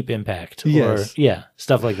Armageddon and Deep Impact, or Yes.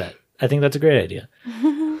 stuff like that. I think that's a great idea.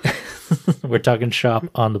 We're talking shop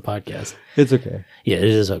on the podcast. It's okay. Yeah, it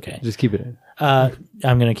is okay. Just keep it in. I'm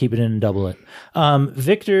gonna keep it in and double it.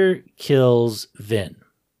 Victor kills Vin,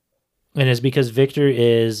 and it's because Victor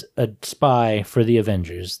is a spy for the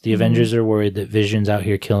Avengers. The Avengers are worried that Vision's out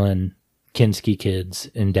here killing Kinski kids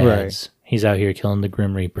and dads. Right. He's out here killing the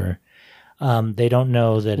Grim Reaper. They don't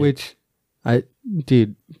know that.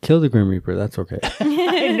 Dude, kill the Grim Reaper. That's okay.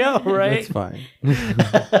 I know, right? That's fine.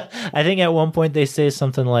 I think at one point they say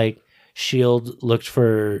something like S.H.I.E.L.D. looked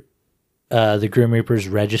for the Grim Reaper's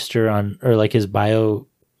register or like his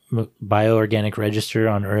bioorganic register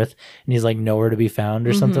on Earth, and he's like nowhere to be found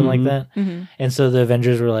or something like that. And so the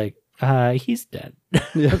Avengers were like, he's dead.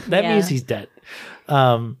 That means he's dead.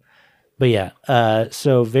 But yeah,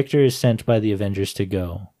 so Victor is sent by the Avengers to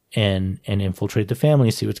go and infiltrate the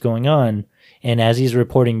family, see what's going on. And as he's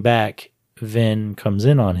reporting back, Vin comes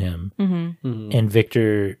in on him, and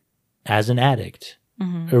Victor, as an addict,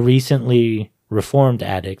 a recently reformed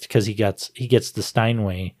addict, because he gets the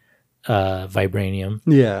Steinway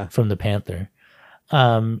vibranium from the Panther.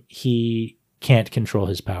 He can't control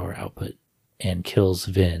his power output and kills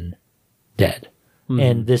Vin dead.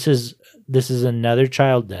 And this is another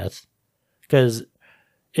child death, because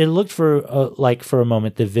it looked for a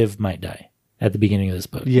moment that Viv might die at the beginning of this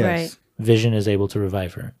book. Yes. Right. Vision is able to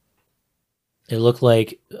revive her. It looked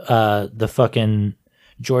like the fucking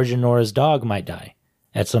George and Nora's dog might die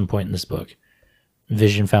at some point in this book.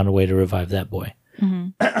 Vision found a way to revive that boy.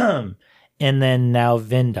 And then now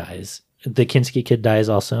Vin dies. The Kinski kid dies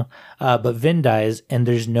also. But Vin dies, and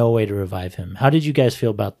there's no way to revive him. How did you guys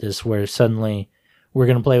feel about this, where suddenly we're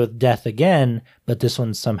going to play with death again, but this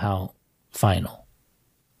one's somehow final?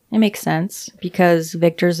 It makes sense because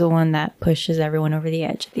Victor's the one that pushes everyone over the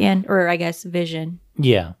edge at the end, or I guess Vision.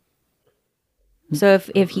 Yeah. So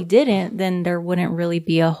if he didn't, then there wouldn't really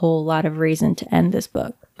be a whole lot of reason to end this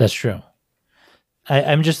book. That's true.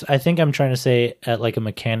 I think I'm trying to say at like a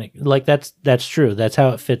mechanic, like that's true. That's how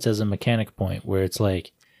it fits as a mechanic point, where it's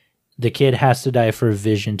like the kid has to die for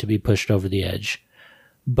Vision to be pushed over the edge.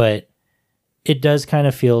 But it does kind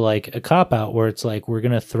of feel like a cop-out where it's like we're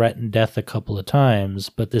going to threaten death a couple of times,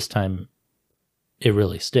 but this time it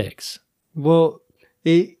really sticks. Well,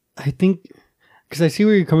 I think, because I see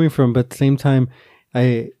where you're coming from, but at the same time,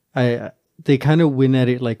 they kind of win at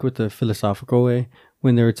it like with the philosophical way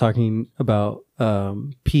when they were talking about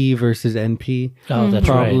P versus NP That's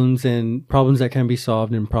problems and problems that can be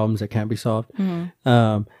solved and problems that can't be solved.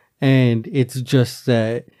 And it's just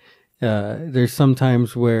that there's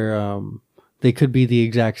sometimes where they could be the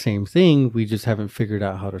exact same thing. We just haven't figured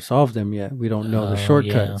out how to solve them yet. We don't know the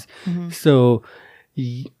shortcuts. Mm-hmm. So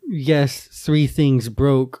yes, 3 things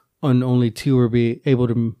broke and only 2 were able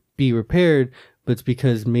to be repaired, but it's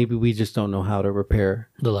because maybe we just don't know how to repair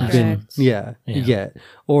The last Correct. one. yeah, yet.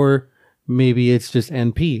 Or maybe it's just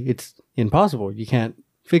NP. It's impossible. You can't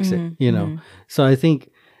fix it, you know? So I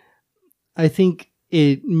think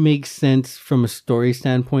it makes sense from a story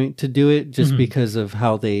standpoint to do it just because of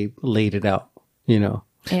how they laid it out, you know?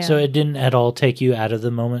 Yeah. So it didn't at all take you out of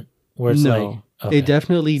the moment where it's like, okay. It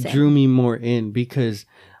definitely Same. drew me more in because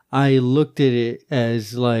I looked at it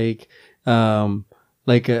as like an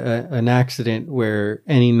accident where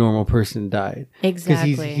any normal person died.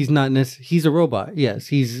 Exactly. Because he's not he's a robot. Yes,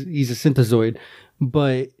 he's a synthezoid,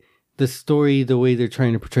 but the story, the way they're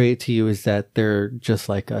trying to portray it to you is that they're just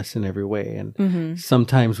like us in every way, and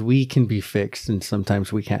sometimes we can be fixed and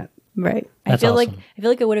sometimes we can't. Right. That's I feel awesome.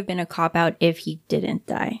 like it would have been a cop out if he didn't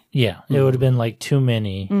die. Yeah, it would have been like too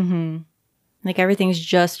many. Like everything's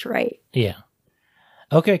just right. Yeah.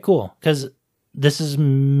 Okay, cool. Because this is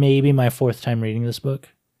maybe my 4th time reading this book,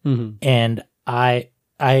 and I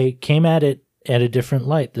came at it at a different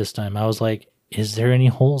light this time. I was like, is there any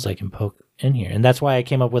holes I can poke in here? And that's why I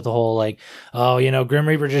came up with the whole like, oh, Grim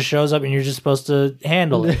Reaper just shows up and you're just supposed to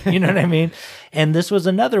handle it. You know what I mean? And this was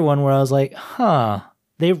another one where I was like,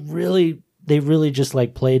 they really just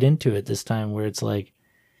like played into it this time, where it's like,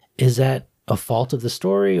 is that a fault of the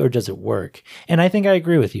story or does it work? And I think I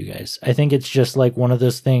agree with you guys. I think it's just like one of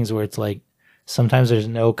those things where it's like sometimes there's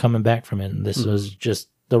no coming back from it, and this was just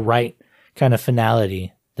the right kind of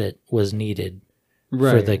finality that was needed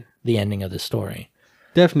for the ending of the story.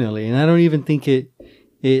 Definitely, and I don't even think I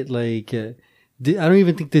don't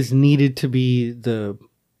even think this needed to be the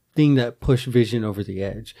thing that pushed Vision over the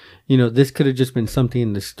edge. This could have just been something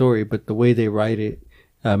in the story, but the way they write it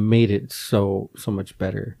made it so much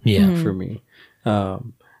better for me.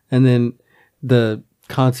 And then the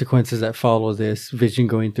consequences that follow this, Vision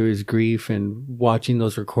going through his grief and watching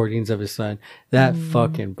those recordings of his son, that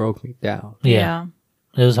fucking broke me down. Yeah.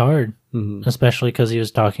 It was hard, especially because he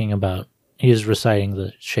was reciting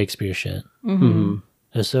the Shakespeare shit. It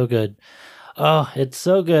was so good. Oh, it's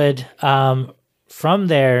so good. From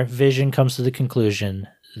there, Vision comes to the conclusion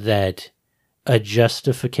that a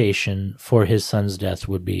justification for his son's death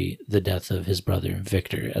would be the death of his brother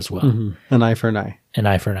Victor as well. An eye for an eye. An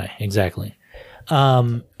eye for an eye, exactly.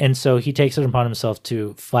 And so he takes it upon himself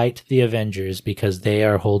to fight the Avengers because they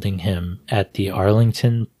are holding him at the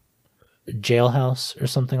Arlington jailhouse or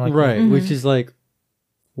something like that. Right, which is like,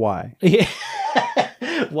 why? Yeah.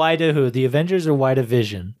 Why to who? The Avengers or why to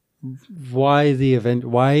Vision? Why the event?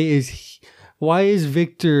 Why is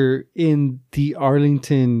Victor in the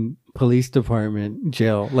Arlington Police Department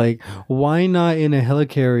jail? Like, why not in a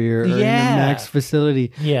helicarrier or in a Max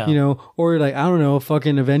facility? Yeah. Or like, I don't know,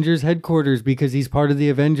 fucking Avengers headquarters because he's part of the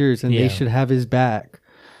Avengers and they should have his back.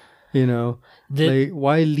 Like,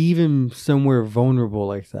 why leave him somewhere vulnerable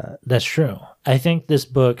like that? That's true. I think this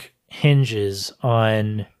book hinges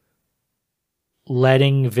on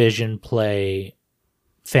letting Vision play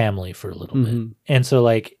family for a little bit. And so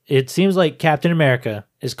like it seems like Captain America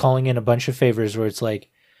is calling in a bunch of favors where it's like,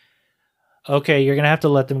 okay, you're gonna have to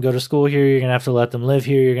let them go to school here, you're gonna have to let them live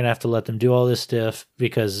here, you're gonna have to let them do all this stuff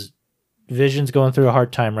because Vision's going through a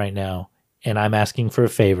hard time right now and I'm asking for a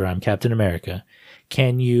favor. I'm Captain America.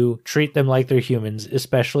 Can you treat them like they're humans,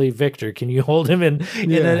 especially Victor? Can you hold him in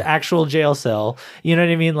an actual jail cell? You know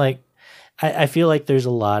what I mean? Like I feel like there's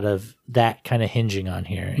a lot of that kind of hinging on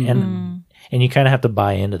here. And you kind of have to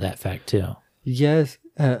buy into that fact too. Yes.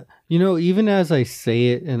 Even as I say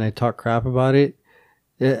it and I talk crap about it,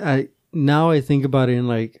 I think about it in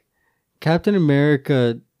like Captain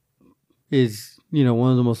America is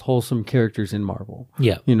one of the most wholesome characters in Marvel.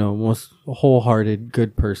 Yeah. Most wholehearted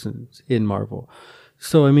good persons in Marvel.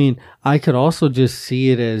 So, I mean, I could also just see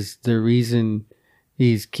it as the reason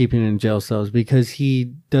he's keeping in jail cells because he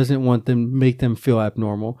doesn't want them, make them feel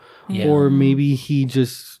abnormal. Yeah. Or maybe he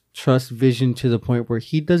just trusts Vision to the point where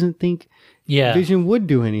he doesn't think Vision would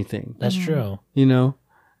do anything. That's true.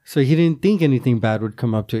 So he didn't think anything bad would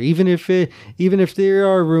come up to it. Even if there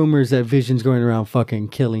are rumors that Vision's going around fucking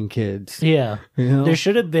killing kids. Yeah. You know? There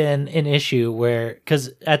should have been an issue where, because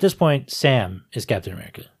at this point, Sam is Captain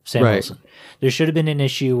America. Sam Right. Wilson. There should have been an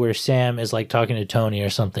issue where Sam is like talking to Tony or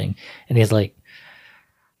something, and he's like,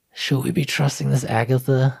 should we be trusting this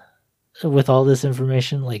Agatha with all this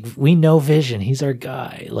information? Like, we know Vision. He's our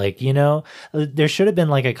guy. Like, there should have been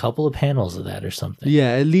like a couple of panels of that or something. Yeah,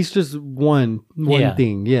 at least just one Yeah.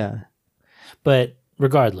 thing. Yeah. But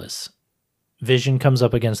regardless, Vision comes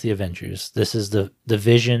up against the Avengers. This is the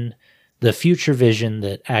Vision, the future Vision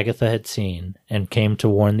that Agatha had seen and came to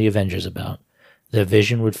warn the Avengers about. The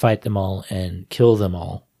Vision would fight them all and kill them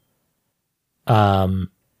all.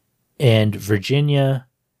 And Virginia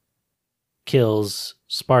kills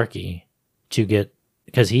Sparky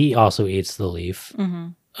because he also eats the leaf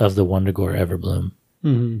of the Wundagore Everbloom.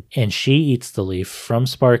 Mm-hmm. And she eats the leaf from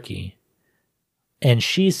Sparky. And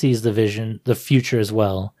she sees the Vision, the future as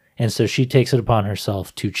well. And so she takes it upon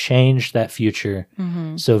herself to change that future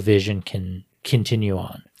so Vision can continue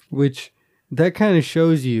on. Which that kind of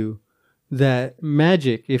shows you that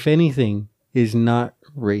magic, if anything, is not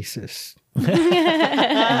racist.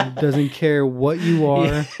 It doesn't care what you are.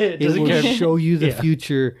 Yeah, it it doesn't will care. show you the Yeah.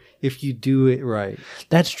 future if you do it right.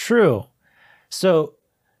 That's true. So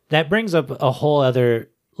that brings up a whole other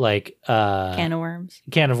Can of worms.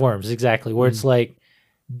 can of worms, exactly, where it's like,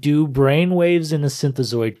 do brainwaves in a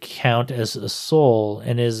synthezoid count as a soul,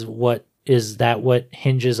 and is that what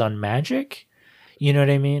hinges on magic? You know what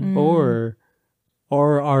I mean? Or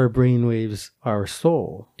are our brainwaves our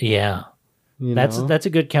soul? Yeah. You That's know? a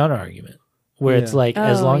good counter argument. Where it's Yeah. like,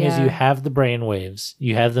 as Oh, long as you yeah. have the brainwaves,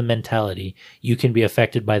 you have the mentality, you can be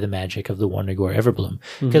affected by the magic of the Wundagore Everbloom.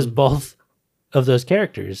 Because both of those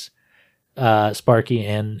characters, Sparky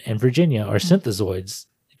and Virginia, are synthezoids.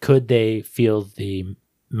 Could they feel the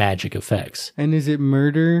magic effects? And is it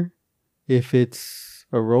murder if it's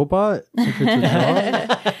a robot? If it's a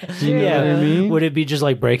dog? You know what I mean? Would it be just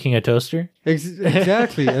like breaking a toaster?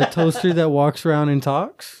 Exactly. A toaster that walks around and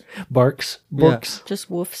talks? Barks? Yeah. Borks? Just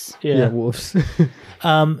woofs. Yeah, wolves.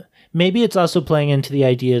 Maybe it's also playing into the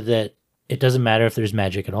idea that it doesn't matter if there's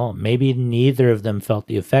magic at all. Maybe neither of them felt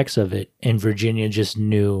the effects of it, and Virginia just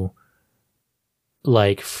knew,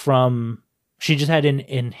 she just had an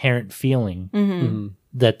inherent feeling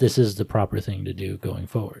that this is the proper thing to do going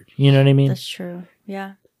forward. You know what I mean? That's true.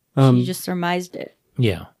 Yeah. Um, She just surmised it.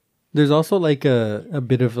 Yeah. There's also like a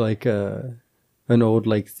bit of like an old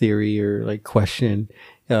like theory or like question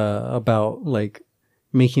about like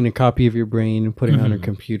making a copy of your brain and putting it on a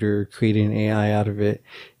computer, creating an AI out of it.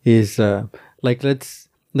 Is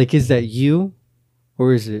is that you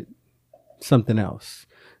or is it something else?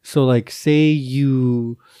 So like say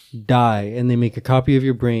you die and they make a copy of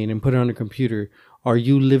your brain and put it on a computer. Are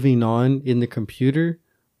you living on in the computer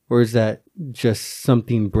or is that just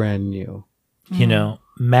something brand new? You know,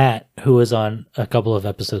 Matt, who was on a couple of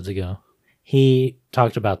episodes ago, he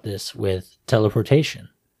talked about this with teleportation.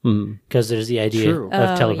 Because there's the idea True.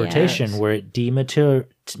 of Oh, teleportation yes. where it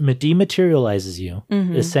dematerializes you,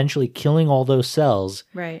 essentially killing all those cells,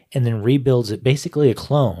 Right. and then rebuilds it, basically a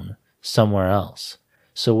clone, somewhere else.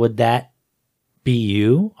 So would that be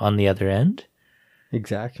you on the other end?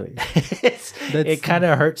 Exactly. It kind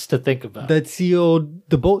of hurts to think about. That's the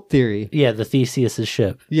boat theory. Yeah, the Theseus's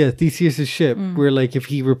ship. Yeah, Theseus' ship, where like if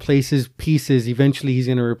he replaces pieces, eventually he's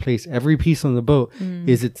gonna replace every piece on the boat.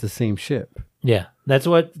 Is it's the same ship? Yeah, that's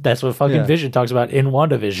what fucking Yeah. Vision talks about in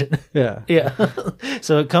WandaVision. Yeah. Yeah.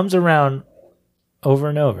 So it comes around over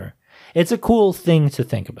and over. It's a cool thing to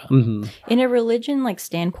think about. Mm-hmm. In a religion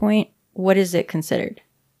standpoint, what is it considered?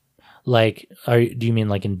 Like, do you mean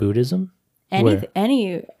like in Buddhism? Where?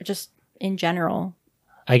 Any, just in general.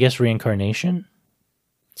 I guess reincarnation.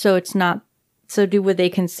 So it's not. So would they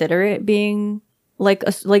consider it being like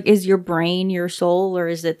is your brain your soul or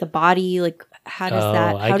is it the body? Like how does Oh,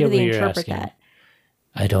 that? I How do get they what you're interpret asking. that?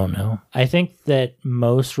 I don't know. I think that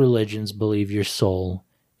most religions believe your soul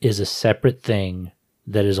is a separate thing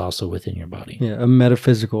that is also within your body. Yeah, a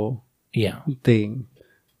metaphysical Yeah. thing.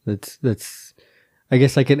 That's I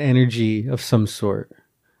guess like an energy of some sort.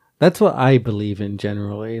 That's what I believe in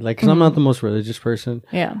generally. Like, because I'm not the most religious person.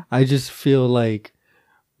 Yeah. I just feel like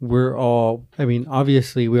we're all, I mean,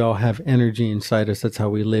 obviously we all have energy inside us. That's how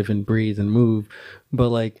we live and breathe and move. But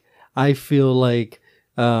like, I feel like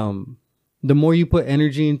the more you put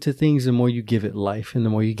energy into things, the more you give it life and the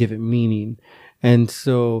more you give it meaning. And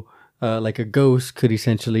so like a ghost could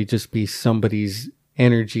essentially just be somebody's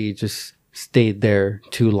energy just stayed there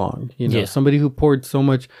too long. You know, Yeah. somebody who poured so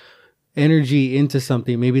much energy into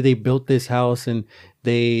something. Maybe they built this house and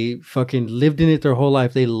they fucking lived in it their whole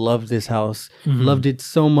life. They loved this house, loved it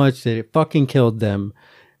so much that it fucking killed them.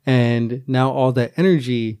 And now all that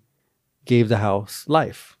energy gave the house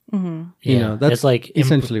life. You know, that's it's like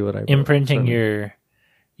essentially what I wrote. imprinting So-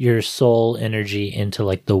 your soul energy into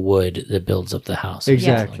like the wood that builds up the house. or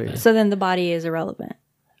something Exactly. like that. So then the body is irrelevant.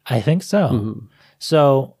 I think so. Mm-hmm.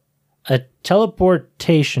 So a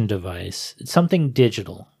teleportation device, something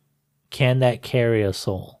digital, can that carry a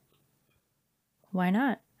soul? Why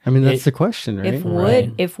not? I mean, that's It- the question,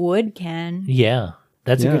 right? If wood can. Yeah,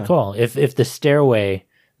 that's a Yeah. good call. If the stairway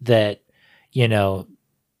that, you know,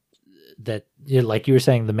 that like you were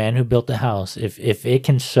saying, the man who built the house, if it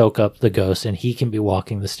can soak up the ghost and he can be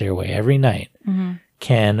walking the stairway every night,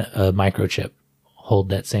 can a microchip hold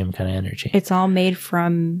that same kind of energy? It's all made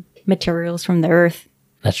from materials from the earth.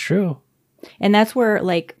 That's true. And that's where,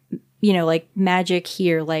 like, you know, like magic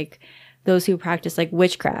here, like those who practice like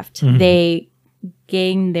witchcraft, they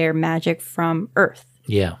gain their magic from earth.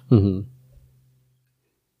 Yeah. Mhm.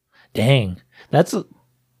 Dang, that's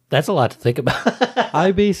a lot to think about.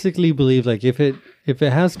 I basically believe like if it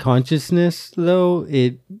has consciousness though,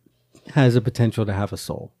 it has a potential to have a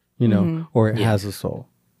soul, you know, or it has a soul.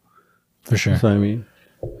 For sure. So I mean,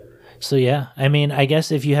 So yeah, I mean, I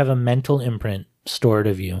guess if you have a mental imprint stored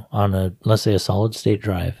of you on a, let's say, a solid state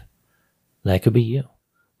drive, that could be you.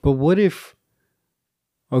 but what if?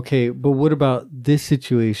 Okay, but what about this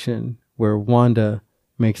situation where Wanda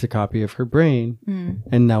makes a copy of her brain,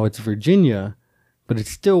 and now it's Virginia, but it's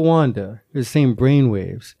still Wanda, the same brain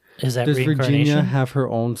waves. Is that Does reincarnation? Virginia have her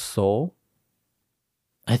own soul?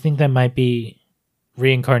 I think that might be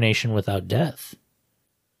reincarnation without death.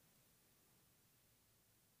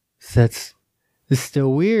 It's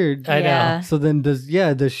still weird. I know. Yeah. So then does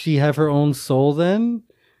she have her own soul then?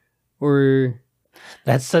 Or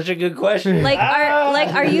That's such a good question. Like,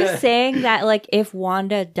 are you saying that like if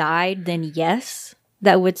Wanda died, then yes,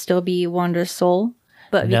 that would still be Wanda's soul,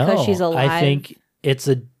 but because no, she's alive, I think it's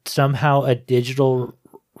somehow a digital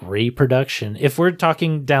reproduction. If we're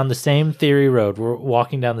talking down the same theory road, we're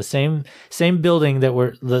walking down the same building that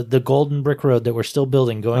we're the golden brick road that we're still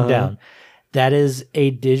building going down. That is a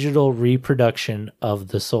digital reproduction of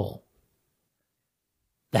the soul.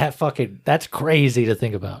 That's crazy to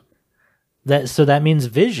think about. So that means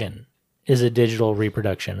Vision is a digital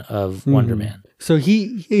reproduction of Wonder Man. so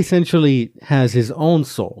he essentially has his own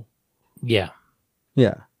soul. Yeah.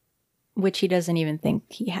 Yeah. which he doesn't even think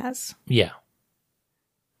he has. Yeah.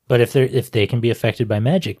 But if they can be affected by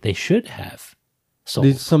magic, they should have souls.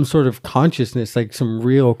 There's some sort of consciousness, like some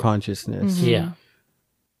real consciousness. Yeah.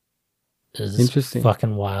 It's Interesting.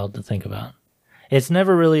 fucking wild to think about. It's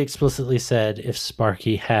never really explicitly said if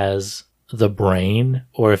Sparky has the brain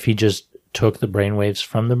or if he just took the brainwaves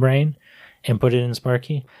from the brain and put it in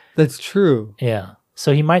Sparky. That's true. Yeah.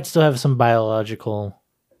 So he might still have some biological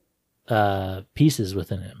pieces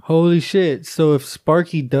within him. Holy shit. So if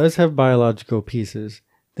Sparky does have biological pieces,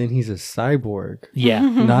 then he's a cyborg, Yeah.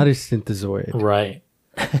 not a synthezoid. Right.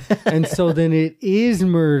 And so then it is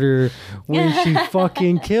murder when she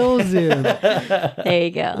fucking kills him. There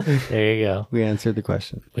you go. There you go. We answered the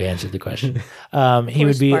question. We answered the question. He Poor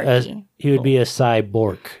would be Sparky. a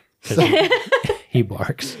cyborg. 'Cause he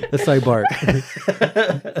barks. A cyborg.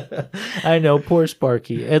 I know, poor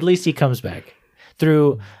Sparky. At least he comes back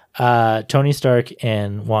through Tony Stark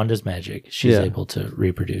and Wanda's magic. She's Yeah. able to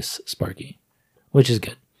reproduce Sparky, which is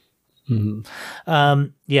good. Mm-hmm.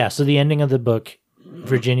 Yeah. So the ending of the book,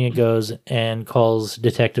 Virginia goes and calls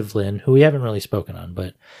Detective Lynn, who we haven't really spoken on,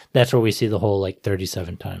 but that's where we see the whole like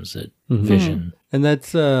 37 times that Mm-hmm. Vision. And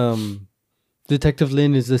that's Detective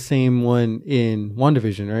Lynn is the same one in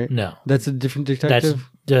WandaVision, right? No, That's a different that's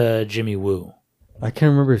detective? Jimmy Woo. I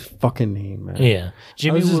can't remember his fucking name, man. Yeah, I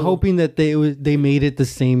Jimmy was just Woo. hoping that they made it the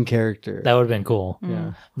same character. That would have been cool.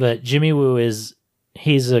 yeah. But Jimmy Woo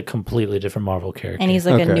he's a completely different Marvel character. And he's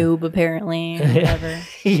like a Okay. noob apparently. Or whatever.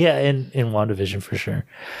 yeah, in WandaVision for sure.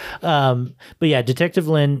 But yeah, Detective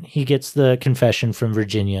Lynn, he gets the confession from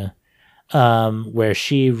Virginia, where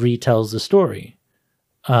she retells the story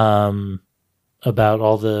about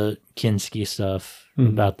all the Kinski stuff,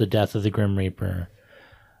 about the death of the Grim Reaper,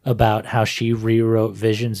 about how she rewrote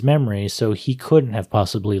Vision's memory so he couldn't have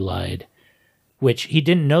possibly lied, which he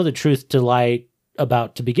didn't know the truth to lie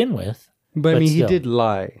about to begin with. But I But mean, still. he did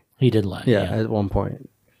lie. He did lie. Yeah, at one point.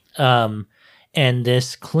 And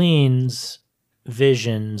this cleans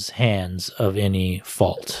Vision's hands of any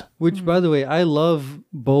fault. Which, by the way, I love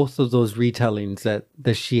both of those retellings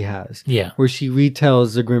that she has. Yeah. Where she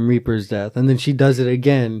retells the Grim Reaper's death, and then she does it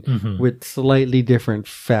again with slightly different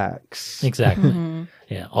facts. Exactly.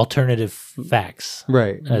 Yeah. Alternative facts.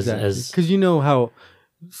 Right. As- Exactly. as- Because you know how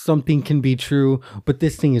something can be true, but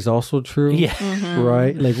this thing is also true. Yeah.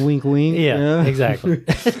 Right? Like wink, wink. Yeah, exactly.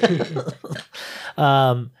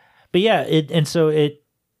 But yeah,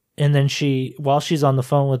 and then while she's on the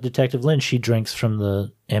phone with Detective Lynn, she drinks from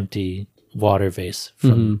the empty water vase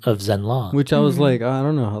of Zenla. Which I was like, I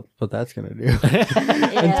don't know what that's gonna do.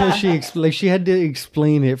 Until she had to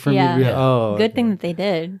explain it for me. To be like, oh, Good thing that they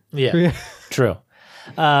did. Yeah, true.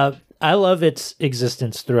 I love its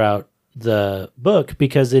existence throughout the book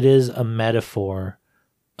because it is a metaphor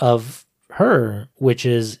of her, which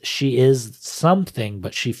is she is something,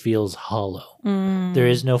 but she feels hollow. There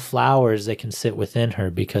is no flowers that can sit within her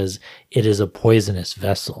because it is a poisonous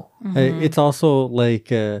vessel. It's also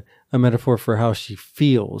like a metaphor for how she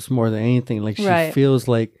feels more than anything. Like she Right. feels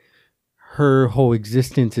like her whole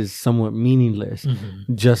existence is somewhat meaningless,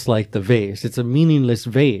 just like the vase. It's a meaningless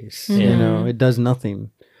vase. You know, it does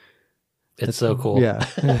nothing. It's so cool. Yeah.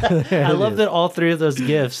 I love that all three of those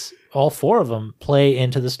gifts, all four of them, play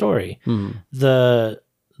into the story. The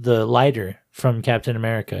lighter from Captain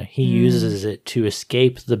America, he uses it to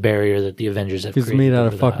escape the barrier that the Avengers have It's created. made out over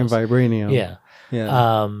of the fucking house. vibranium. Yeah.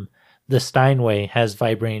 Yeah. The Steinway has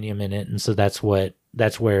vibranium in it, and so that's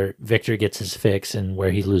where Victor gets his fix and where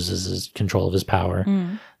he loses his control of his power.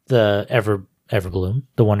 The Everbloom,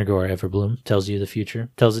 the Wonder Girl Everbloom, tells you the future.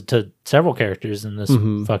 Tells it to several characters in this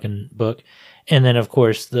fucking book. And then, of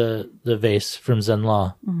course, the vase from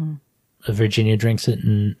Zenla. Virginia drinks it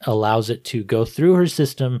and allows it to go through her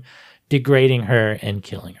system, degrading her and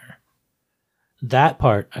killing her. That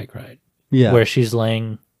part, I cried. Yeah. Where she's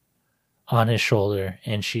laying on his shoulder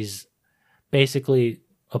and she's basically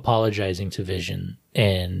apologizing to Vision.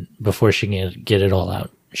 And before she can get it all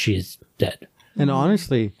out, she's dead. And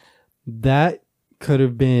honestly, that could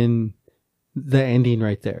have been the ending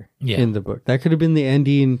right there in the book. That could have been the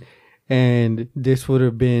ending, and this would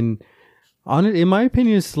have been, in my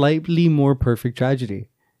opinion, slightly more perfect tragedy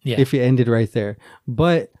if it ended right there.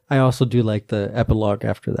 But I also do like the epilogue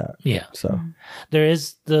after that. Yeah. So There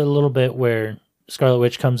is the little bit where Scarlet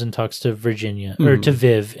Witch comes and talks to Virginia, or to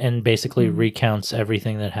Viv, and basically recounts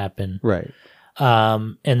everything that happened. right.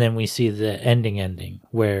 And then we see the ending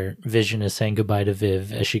where Vision is saying goodbye to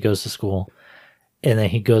Viv as she goes to school. And then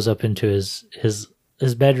he goes up into his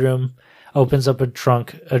bedroom, opens up a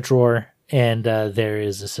drawer, and there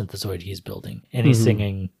is a synthesoid he's building. And he's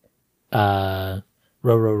singing Row,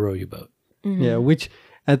 Row, Row Your Boat. Yeah, which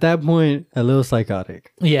at that point, a little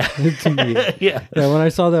psychotic Yeah. to me. Yeah. Yeah, when I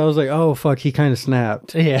saw that, I was like, oh, fuck, he kind of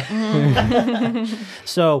snapped. Yeah.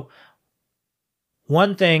 So,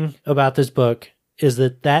 one thing about this book is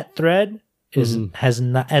that thread has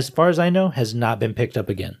not, as far as I know, has not been picked up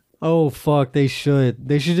again. Oh, fuck, they should.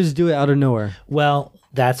 They should just do it out of nowhere. Well,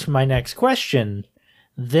 that's my next question.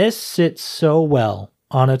 This sits so well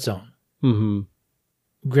on its own.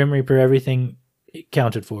 Mm-hmm. Grim Reaper, everything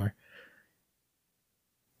counted for.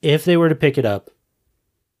 If they were to pick it up,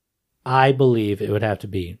 I believe it would have to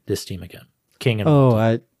be this team again. King and Oh,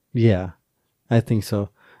 I think so.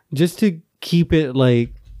 Just to keep it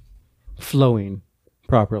like flowing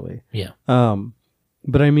properly. Yeah.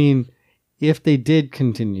 But I mean, if they did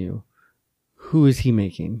continue, who is he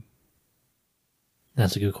making?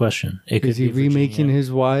 That's a good question. It Is he be Virginia. remaking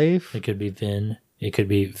his wife? It could be Vin. It could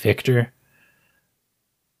be Victor.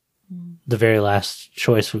 The very last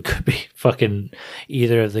choice could be fucking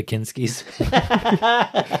either of the Kinskis.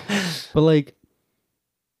 But like,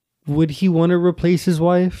 would he want to replace his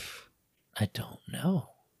wife? I don't know.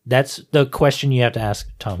 That's the question you have to ask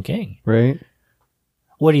Tom King. Right?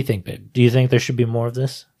 What do you think, babe? Do you think there should be more of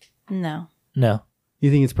this? No. No. You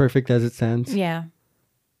think it's perfect as it stands? Yeah.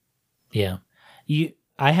 Yeah.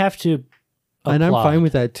 I have to And I'm applaud. fine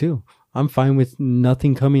with that too. I'm fine with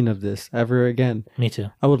nothing coming of this ever again. Me too.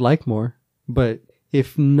 I would like more, but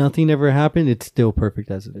if nothing ever happened, it's still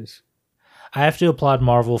perfect as it is. I have to applaud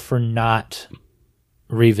Marvel for not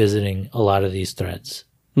revisiting a lot of these threads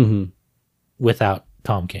without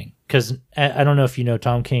Tom King. Because I don't know if you know,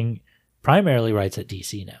 Tom King primarily writes at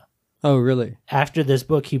DC now. Oh, really? After this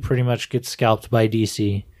book, he pretty much gets scalped by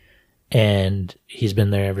DC, and he's been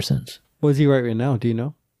there ever since. What does he write right now? Do you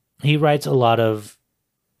know? He writes a lot of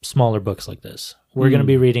smaller books like this. We're going to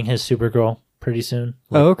be reading his Supergirl pretty soon.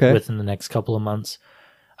 Oh, okay. Within the next couple of months.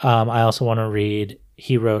 I also want to read.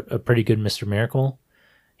 He wrote a pretty good Mr. Miracle.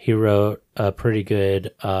 He wrote a pretty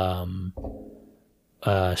good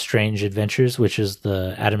Strange Adventures, which is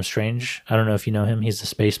the Adam Strange. I don't know if you know him. He's the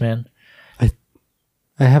spaceman.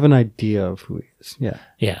 I have an idea of who he is. Yeah.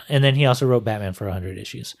 Yeah. And then he also wrote Batman for 100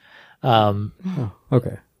 issues.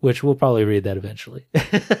 Okay. Which we'll probably read that eventually.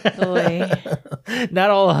 Boy. Not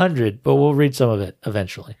all 100, but we'll read some of it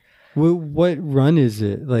eventually. What run is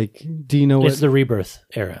it? Like, do you know what? It's the Rebirth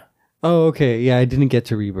era. Oh, okay. Yeah, I didn't get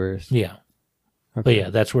to Rebirth. Yeah. Okay. But yeah,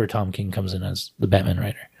 that's where Tom King comes in as the Batman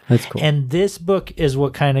writer. That's cool. And this book is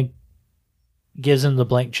what kind of gives him the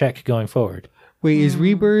blank check going forward. Wait, is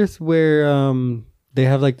Rebirth where they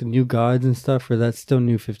have like the new gods and stuff, or that's still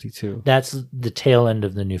New 52? That's the tail end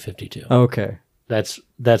of the New 52. Okay. That's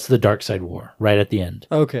the Dark Side War right at the end.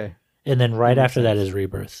 Okay. And then right after that is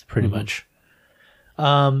Rebirth, pretty much.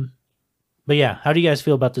 But yeah, how do you guys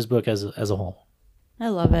feel about this book as a whole? I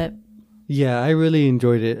love it. Yeah, I really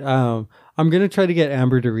enjoyed it. I'm gonna try to get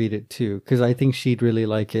Amber to read it too, because I think she'd really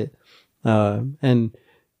like it, and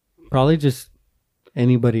probably just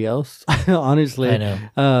anybody else. Honestly, I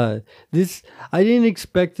know. I didn't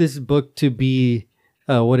expect this book to be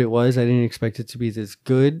what it was. I didn't expect it to be this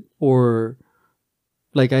good, or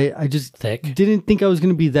like I just Thick. didn't think I was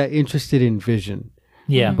gonna be that interested in Vision.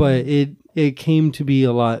 Yeah. But it came to be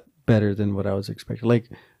a lot better than what I was expecting. Like,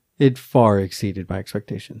 it far exceeded my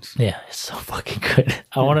expectations. Yeah, it's so fucking good.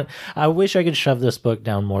 I wish I could shove this book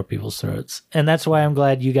down more people's throats. And that's why I'm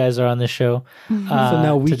glad you guys are on this show. So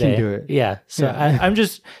now we today. can do it. Yeah. So Yeah. I'm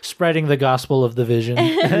just spreading the gospel of the Vision.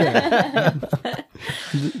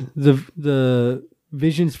 The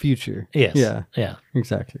Vision's future. Yes. Yeah, Yeah.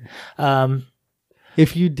 exactly. Um,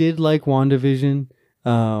 If you did like WandaVision,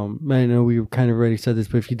 I know we kind of already said this,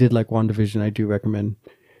 but if you did like WandaVision, I do recommend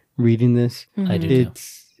reading this. I do too.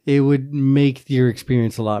 It would make your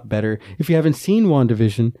experience a lot better. If you haven't seen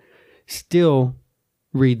WandaVision, still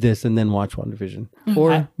read this and then watch WandaVision,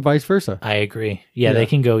 or vice versa. I agree. Yeah, they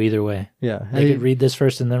can go either way. Yeah, They could read this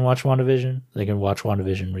first and then watch WandaVision. They can watch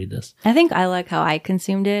WandaVision, read this. I think I like how I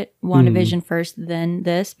consumed it. WandaVision first, then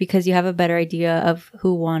this, because you have a better idea of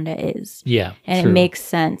who Wanda is. Yeah, And True. it makes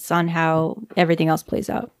sense on how everything else plays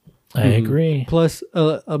out. I agree. Plus,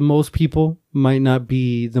 most people might not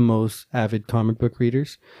be the most avid comic book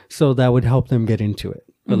readers, so that would help them get into it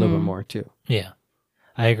a little bit more too. Yeah,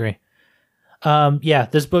 I agree. Yeah,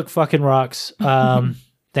 this book fucking rocks.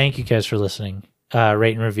 Thank you guys for listening.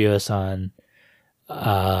 Rate and review us on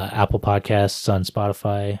Apple Podcasts, on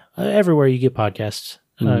Spotify, everywhere you get podcasts.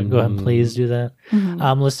 Go ahead and please do that.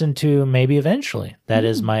 Listen to Maybe Eventually. That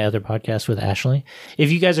is my other podcast with Ashley.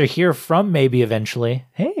 If you guys are here from Maybe Eventually,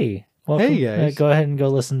 hey, welcome. Hey, guys. Go ahead and go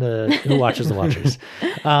listen to Who Watches the Watchers.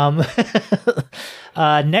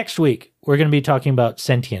 Next week, we're going to be talking about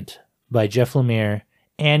Sentient by Jeff Lemire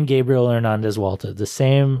and Gabriel Hernandez Walta, the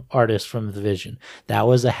same artist from The Vision. That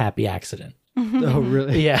was a happy accident. Oh,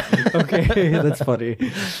 really? Yeah. Okay, that's funny.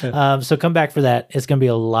 So come back for that. It's going to be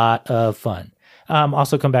a lot of fun.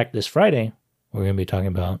 Also come back this Friday. We're going to be talking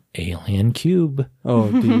about Alien Cube.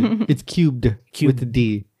 Oh, D. It's cubed with the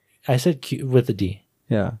D. I said cube with a D.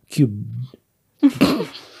 Yeah. Cube.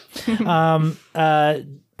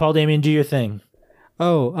 Paul Damien, do your thing.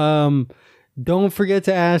 Oh, don't forget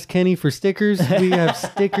to ask Kenny for stickers. We have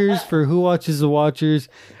stickers for Who Watches the Watchers.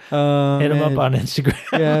 Hit him up on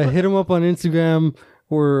Instagram. Yeah, hit him up on Instagram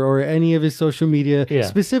or any of his social media. Yeah.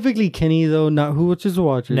 Specifically Kenny, though, not Who Watches the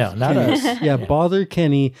Watchers. No, not Kenny. us. Yeah, bother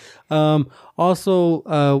Kenny.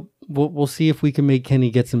 Also, we'll see if we can make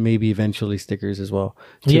Kenny get some Maybe Eventually stickers as well.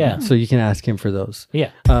 Yeah. So you can ask him for those.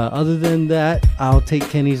 Yeah. Other than that, I'll take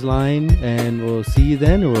Kenny's line, and we'll see you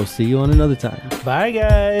then, or we'll see you on another time. Bye,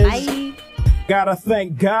 guys. Bye. Gotta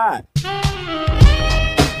thank God.